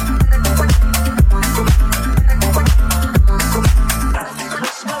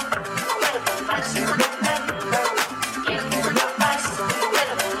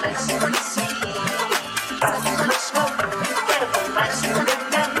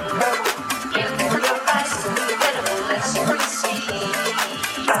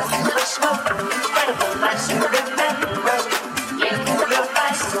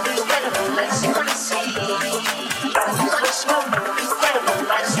 Let's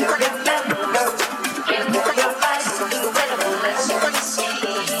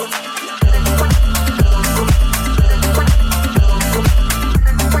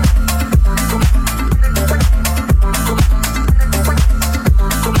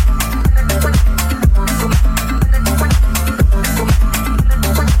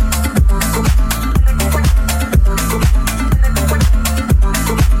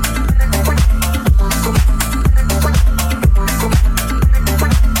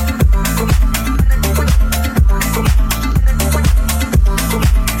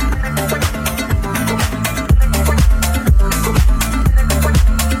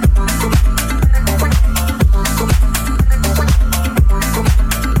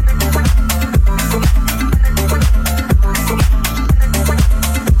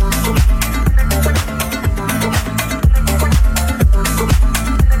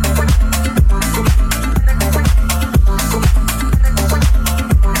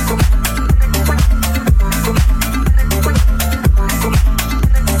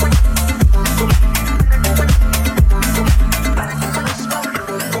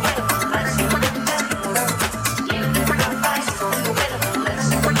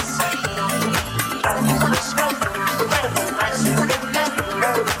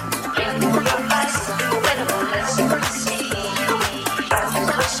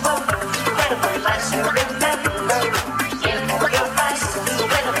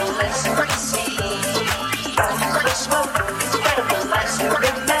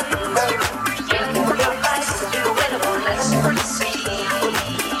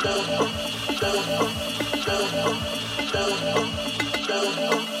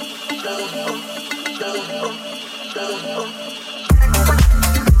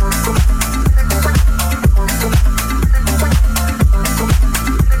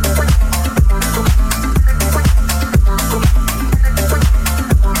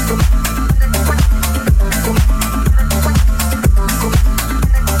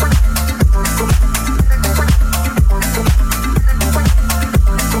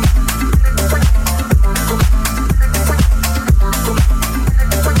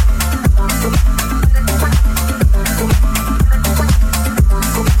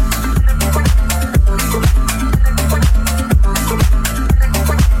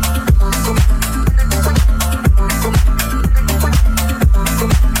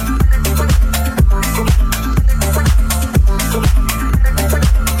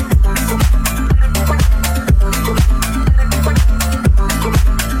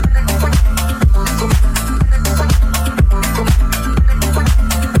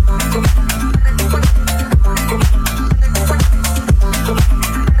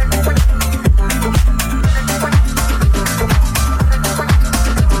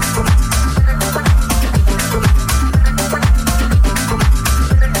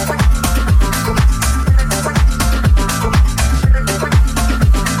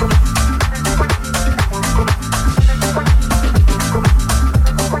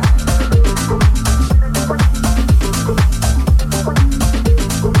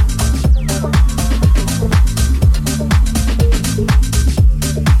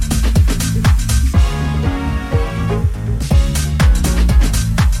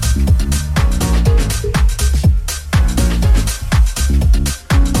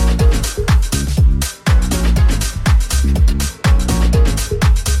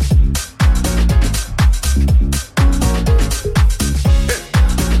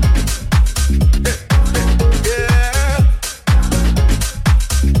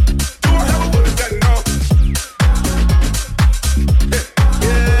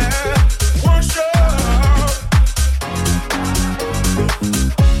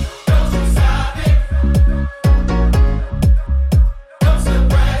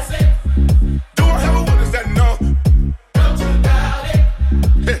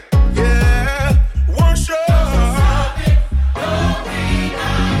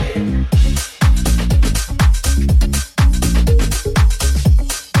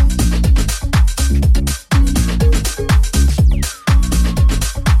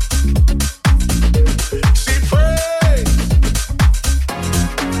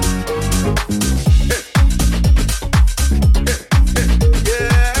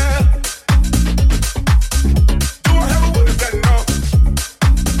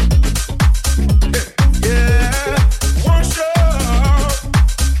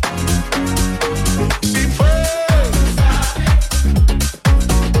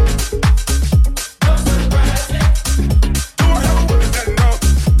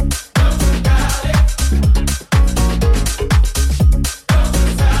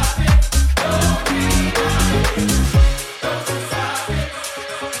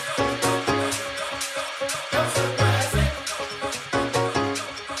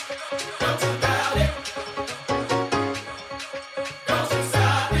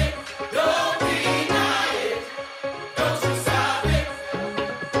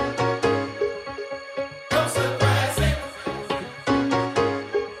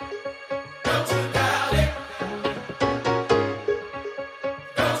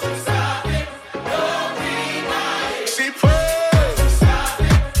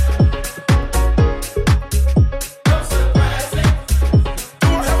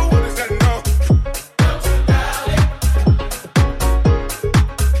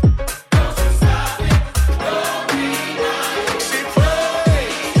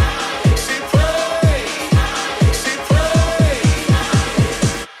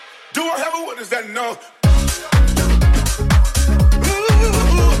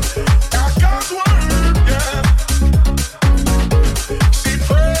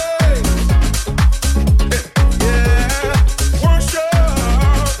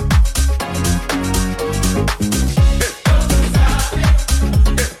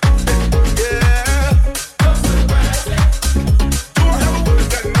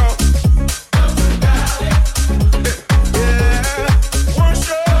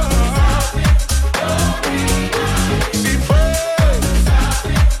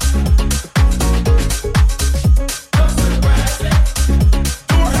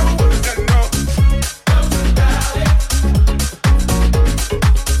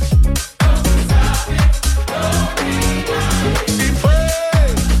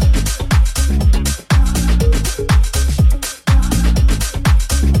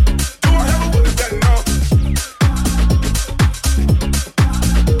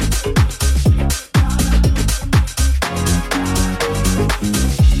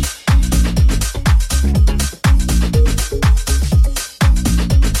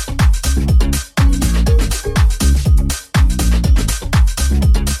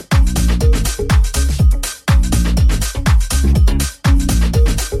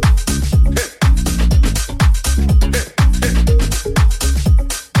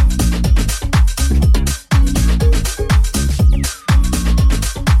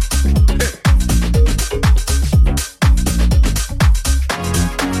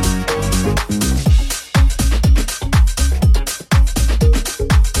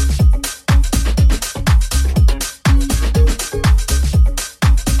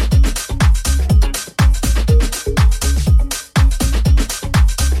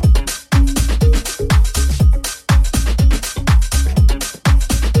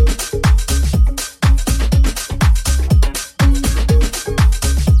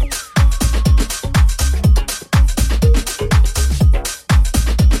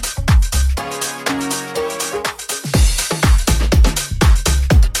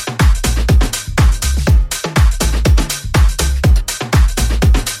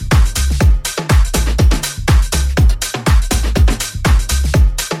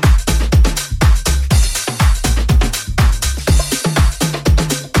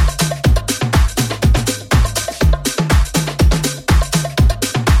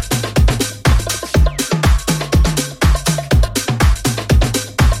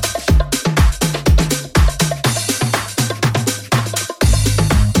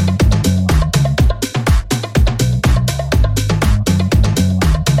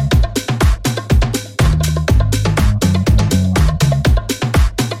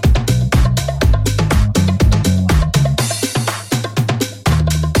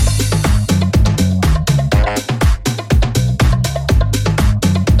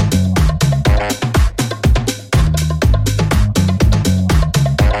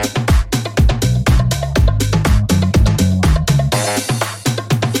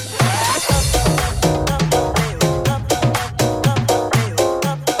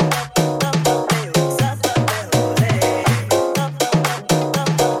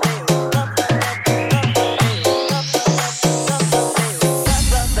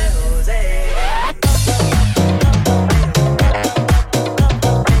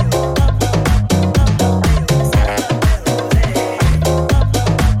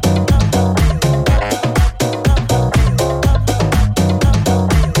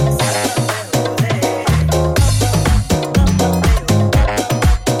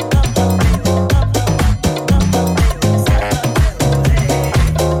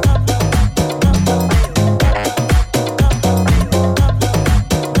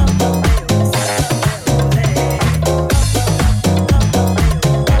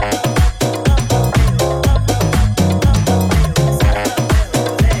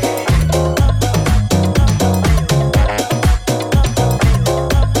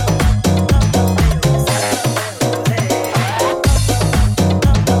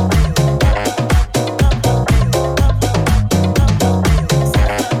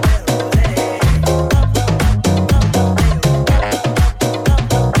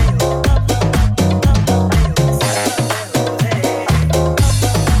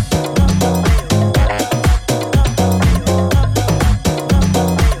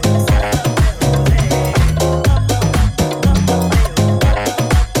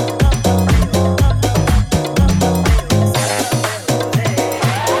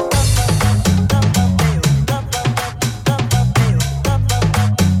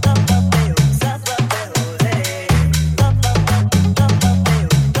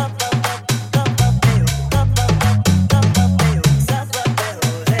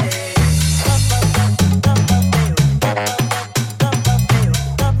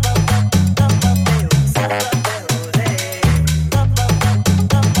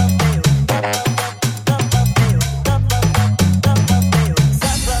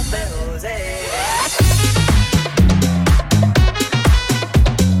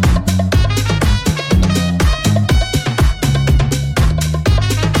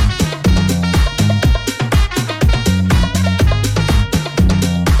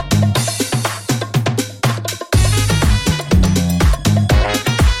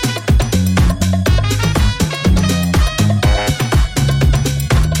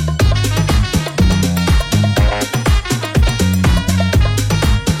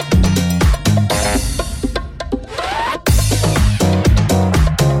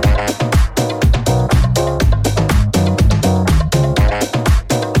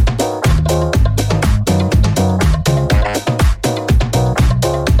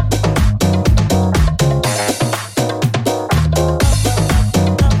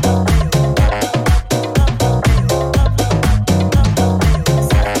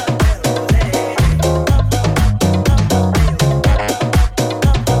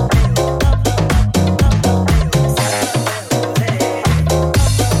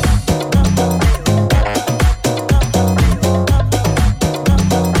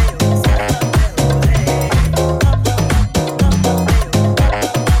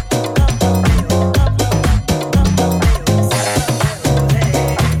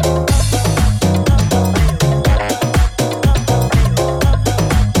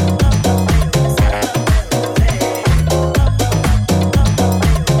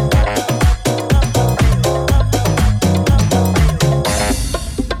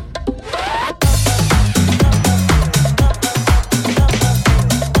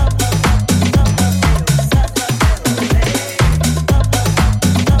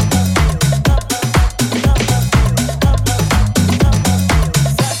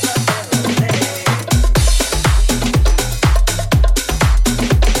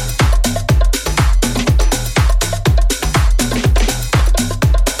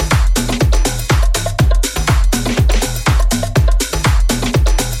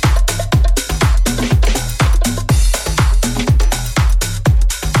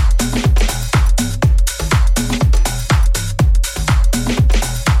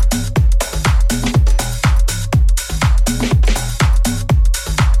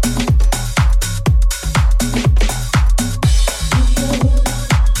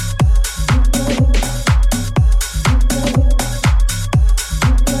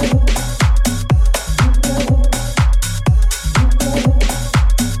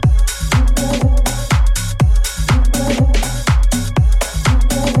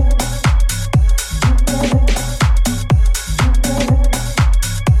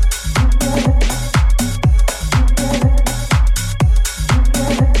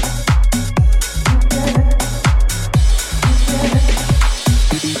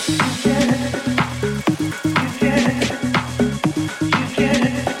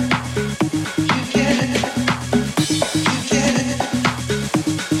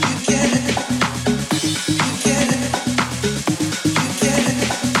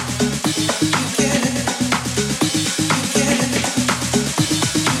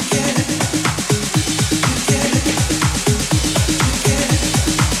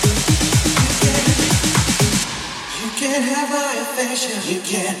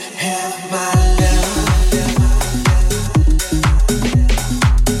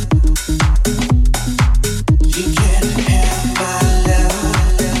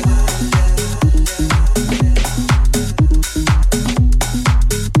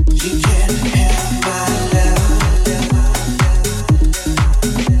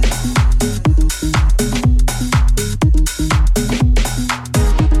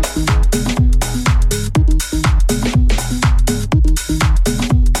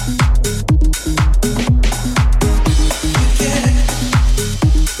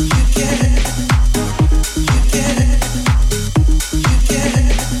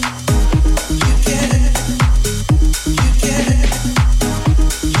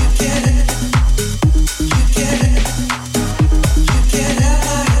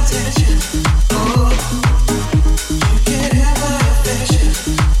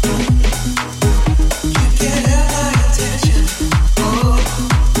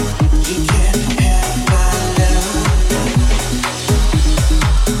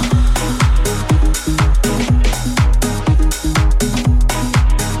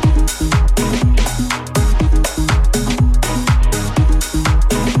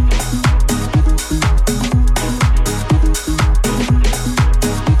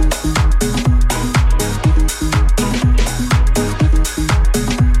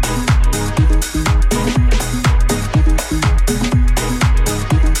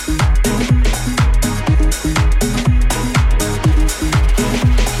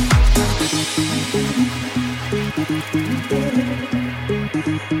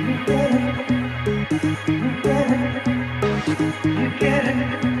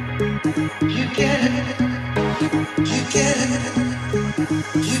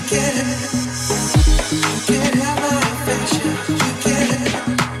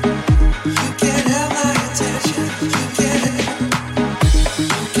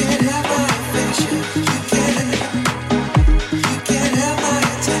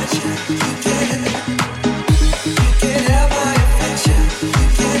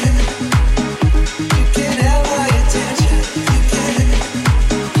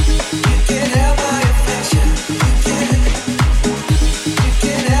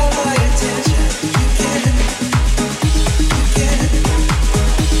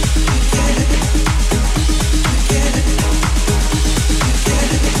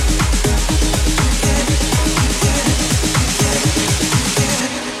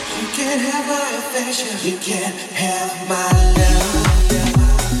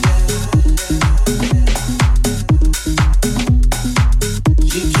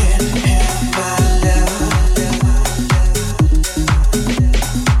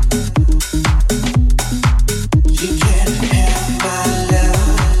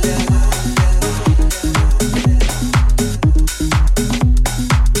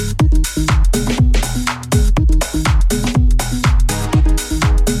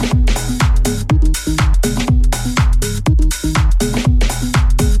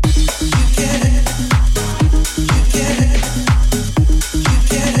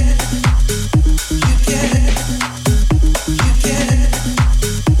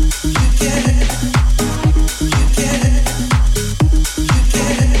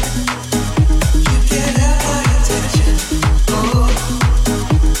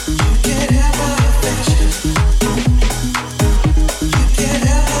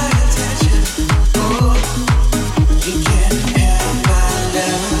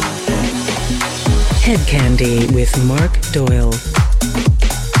Hedkandi with Mark Doyle.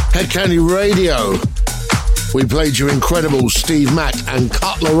 Hedkandi Radio. We played your incredible Steve Mack and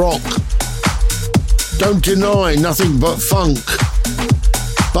Cutler Rock. Don't Deny, Nothing But Funk.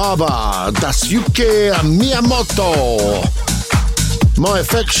 Baba, Daisuke Miyamoto. My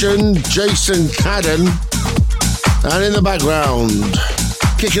Affection, Jason Cadden. And in the background,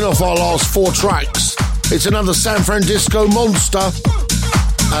 kicking off our last 4 tracks, it's another San Francisco monster.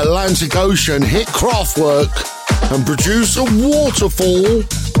 Atlantic Ocean hit Kraftwerk and produce a waterfall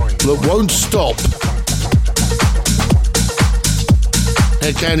that won't stop.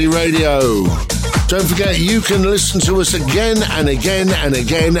 Hedkandi Radio. Don't forget, you can listen to us again and again and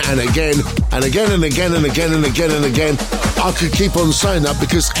again and again and again and again and again and again and again. I could keep on saying that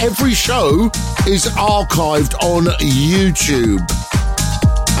because every show is archived on YouTube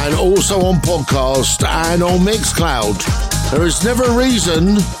and also on podcast and on Mixcloud. There is never a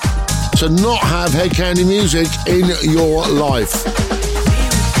reason to not have Hedkandi music in your life.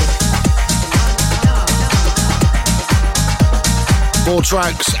 Four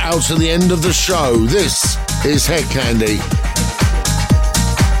tracks out to the end of the show. This is Hedkandi.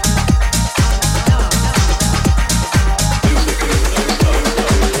 Music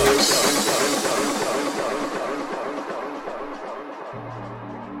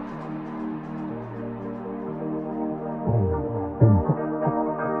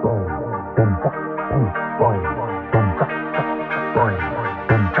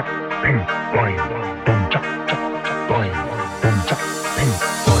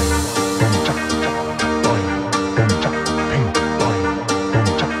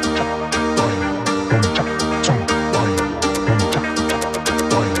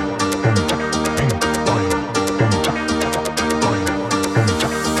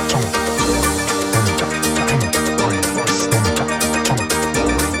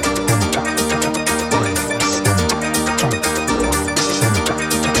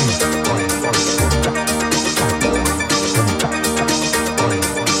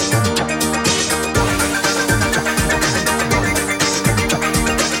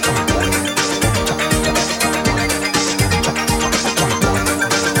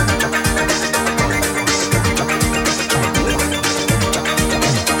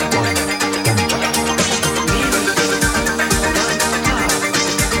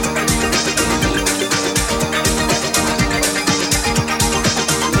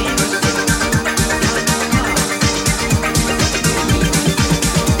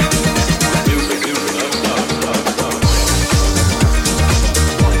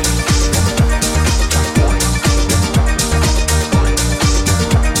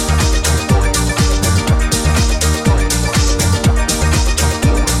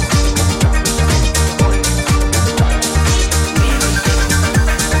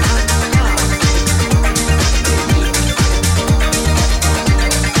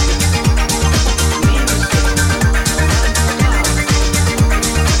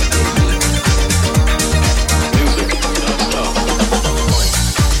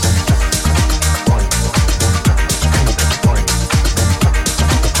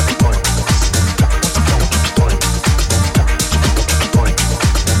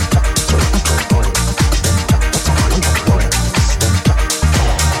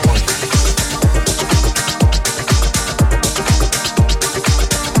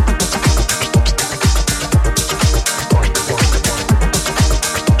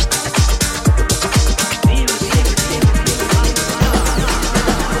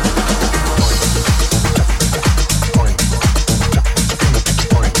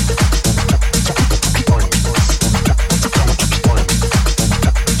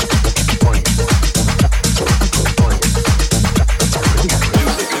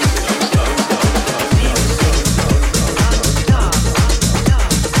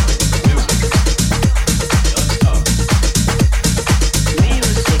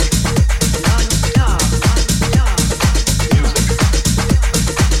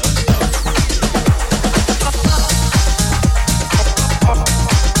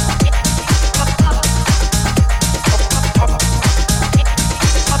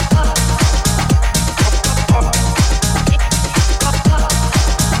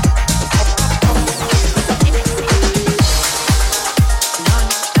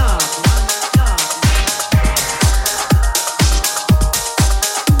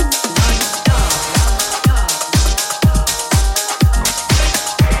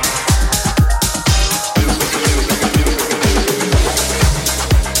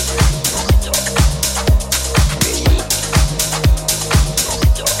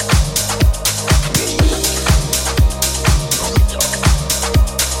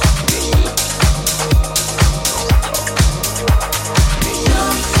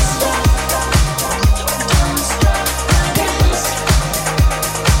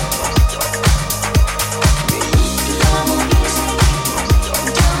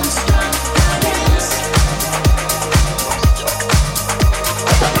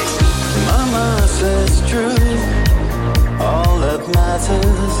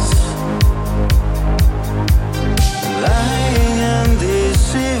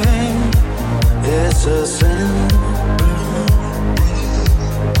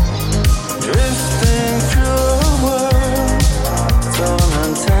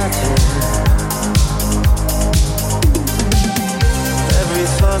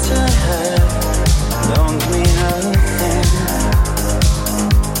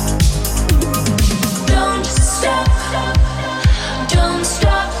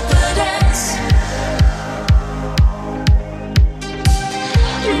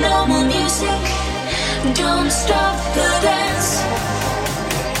Don't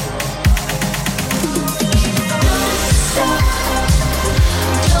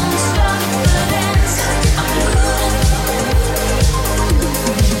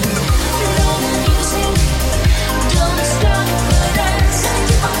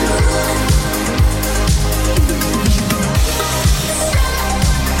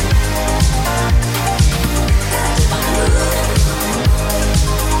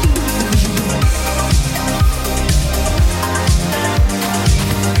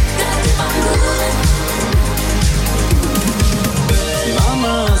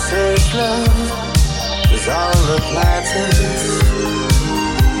love is all that matters.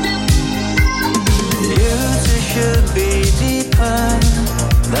 Beauty should be deeper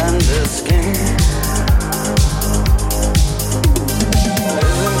than the skin.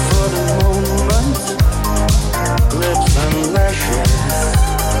 Living for the moment, lips and lashes.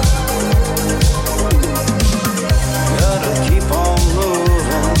 Gotta keep on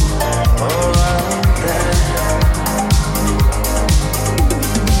moving around there.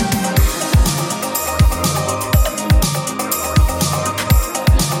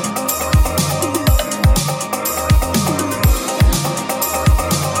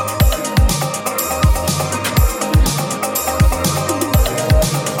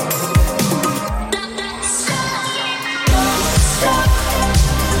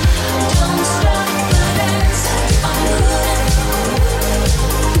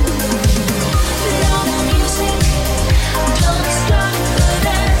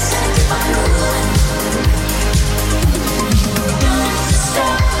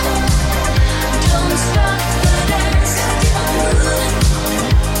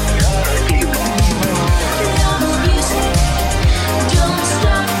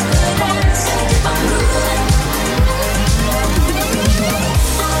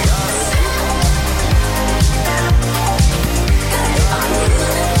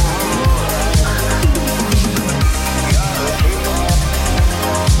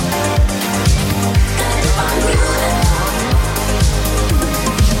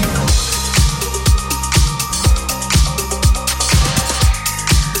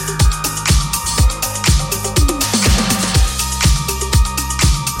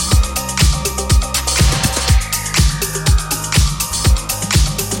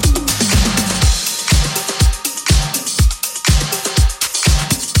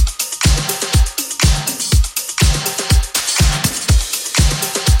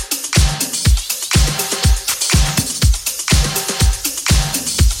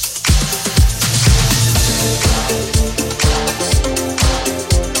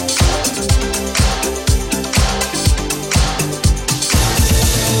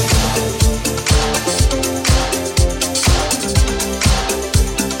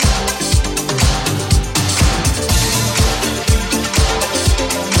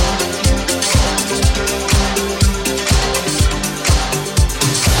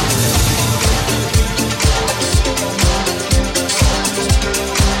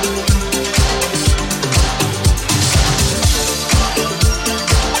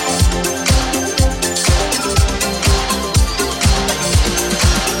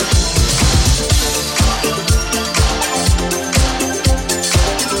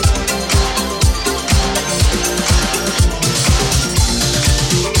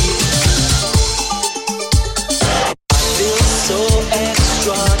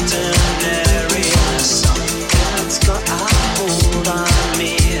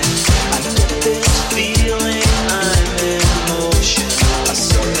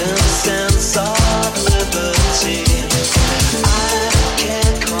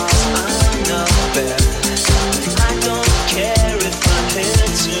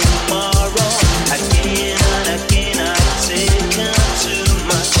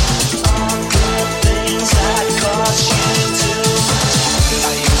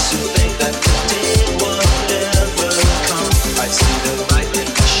 I used to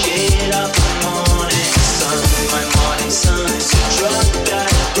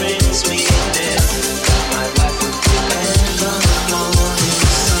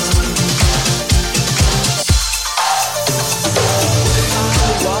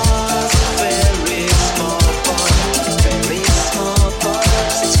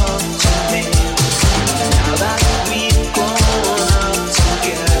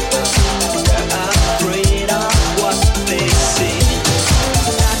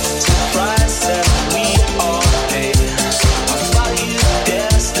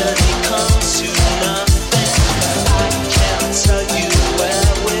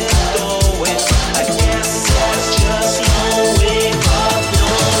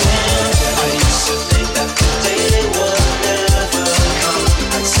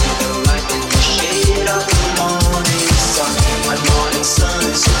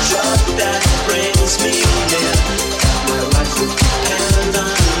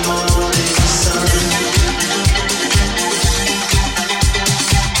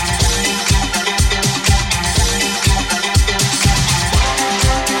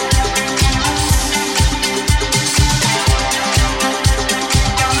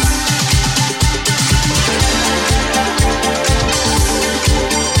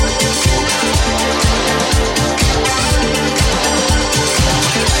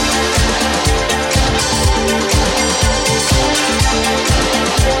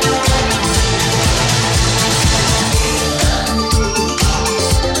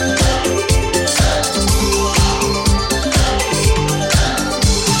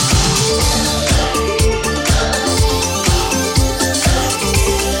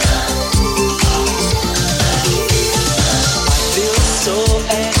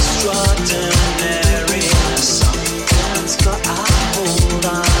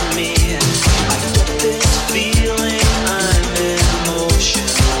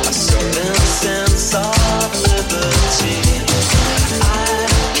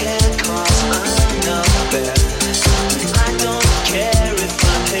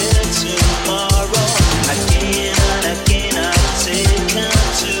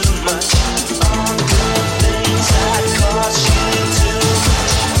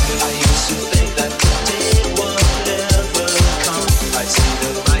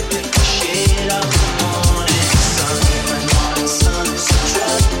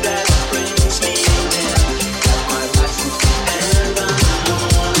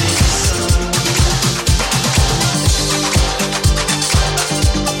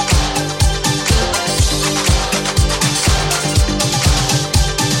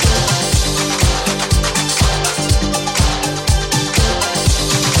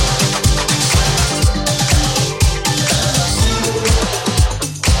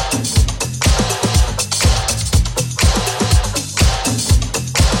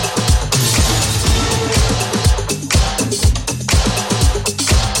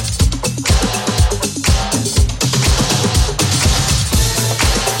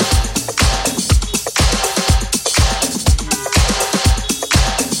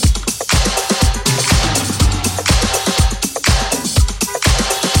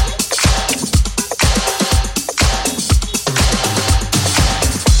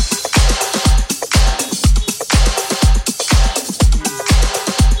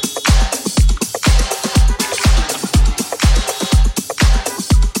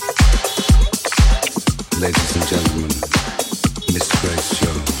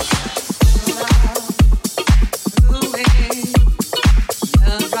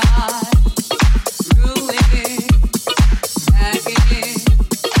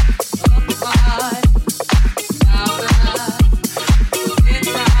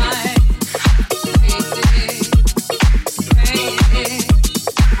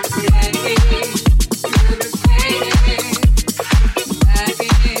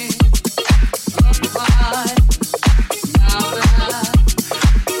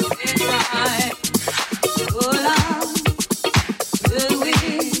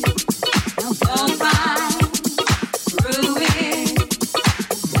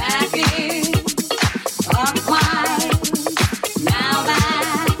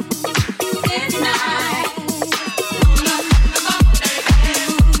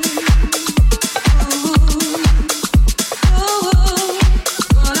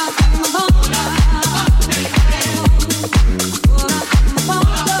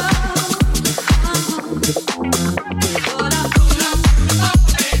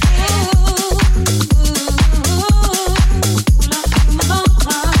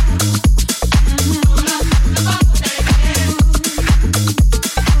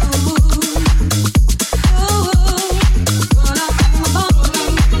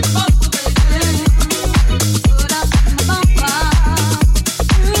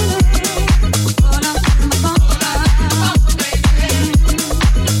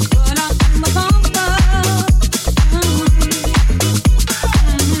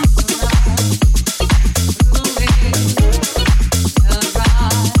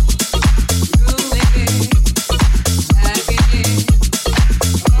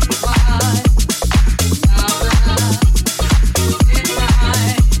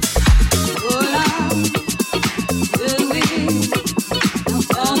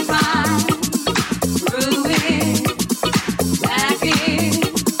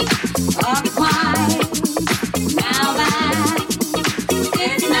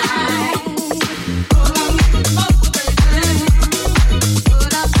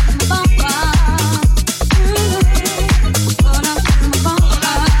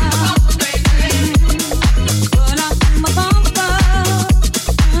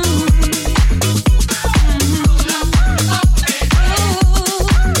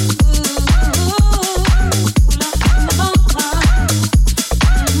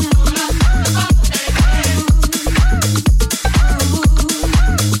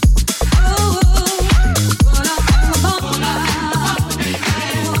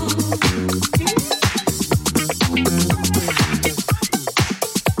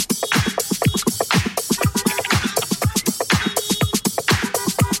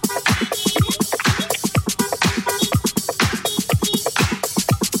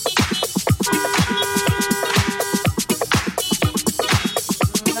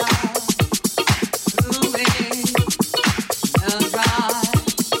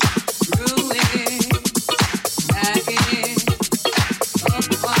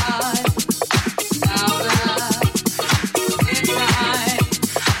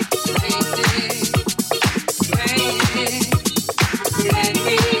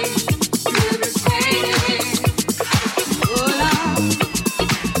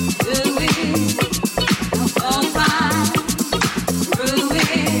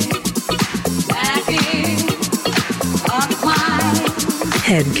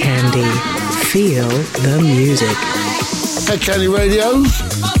Hedkandi. Feel the music. Hedkandi Radio.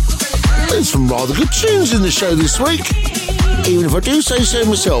 There's some rather good tunes in the show this week, even if I do say so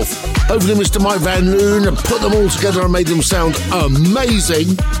myself. Hopefully Mr. Mike Van Loon put them all together and made them sound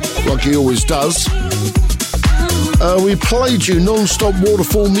amazing, like he always does. We played you non-stop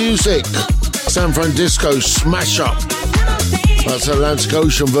waterfall music, San Francisco Smash Up. That's Atlantic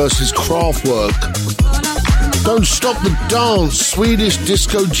Ocean versus Kraftwerk. Don't Stop the Dance, Swedish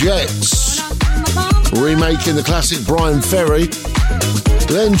Disco Jets, remaking the classic Brian Ferry.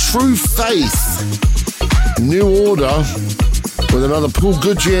 Then True Faith, New Order, with another Paul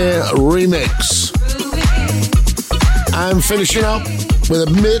Goodyear remix. And finishing up with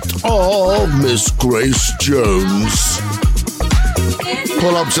a bit of Miss Grace Jones.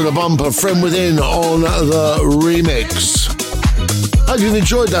 Pull up to the bumper, Friend Within on the remix. Hope you've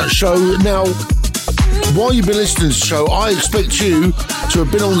enjoyed that show. Now, while you've been listening to the show, I expect you to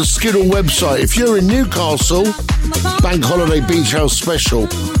have been on the Skiddle website. If you're in Newcastle, Bank Holiday Beach House Special.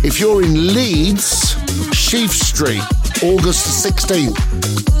 If you're in Leeds, Sheaf Street, August the 16th.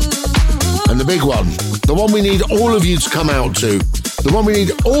 And the big one, the one we need all of you to come out to, the one we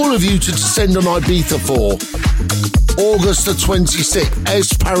need all of you to descend on Ibiza for, August the 26th,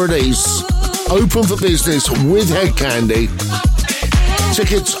 Es Paradise, open for business with Hedkandi.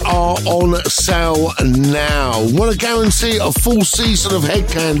 Tickets are on sale now. Want to guarantee a full season of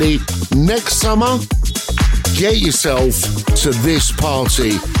Hedkandi next summer? Get yourself to this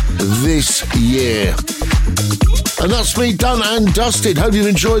party this year. And that's me done and dusted. Hope you've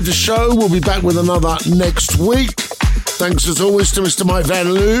enjoyed the show. We'll be back with another next week. Thanks as always to Mr. Mike Van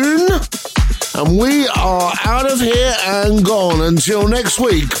Loon. And we are out of here and gone. Until next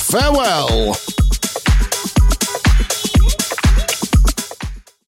week, farewell.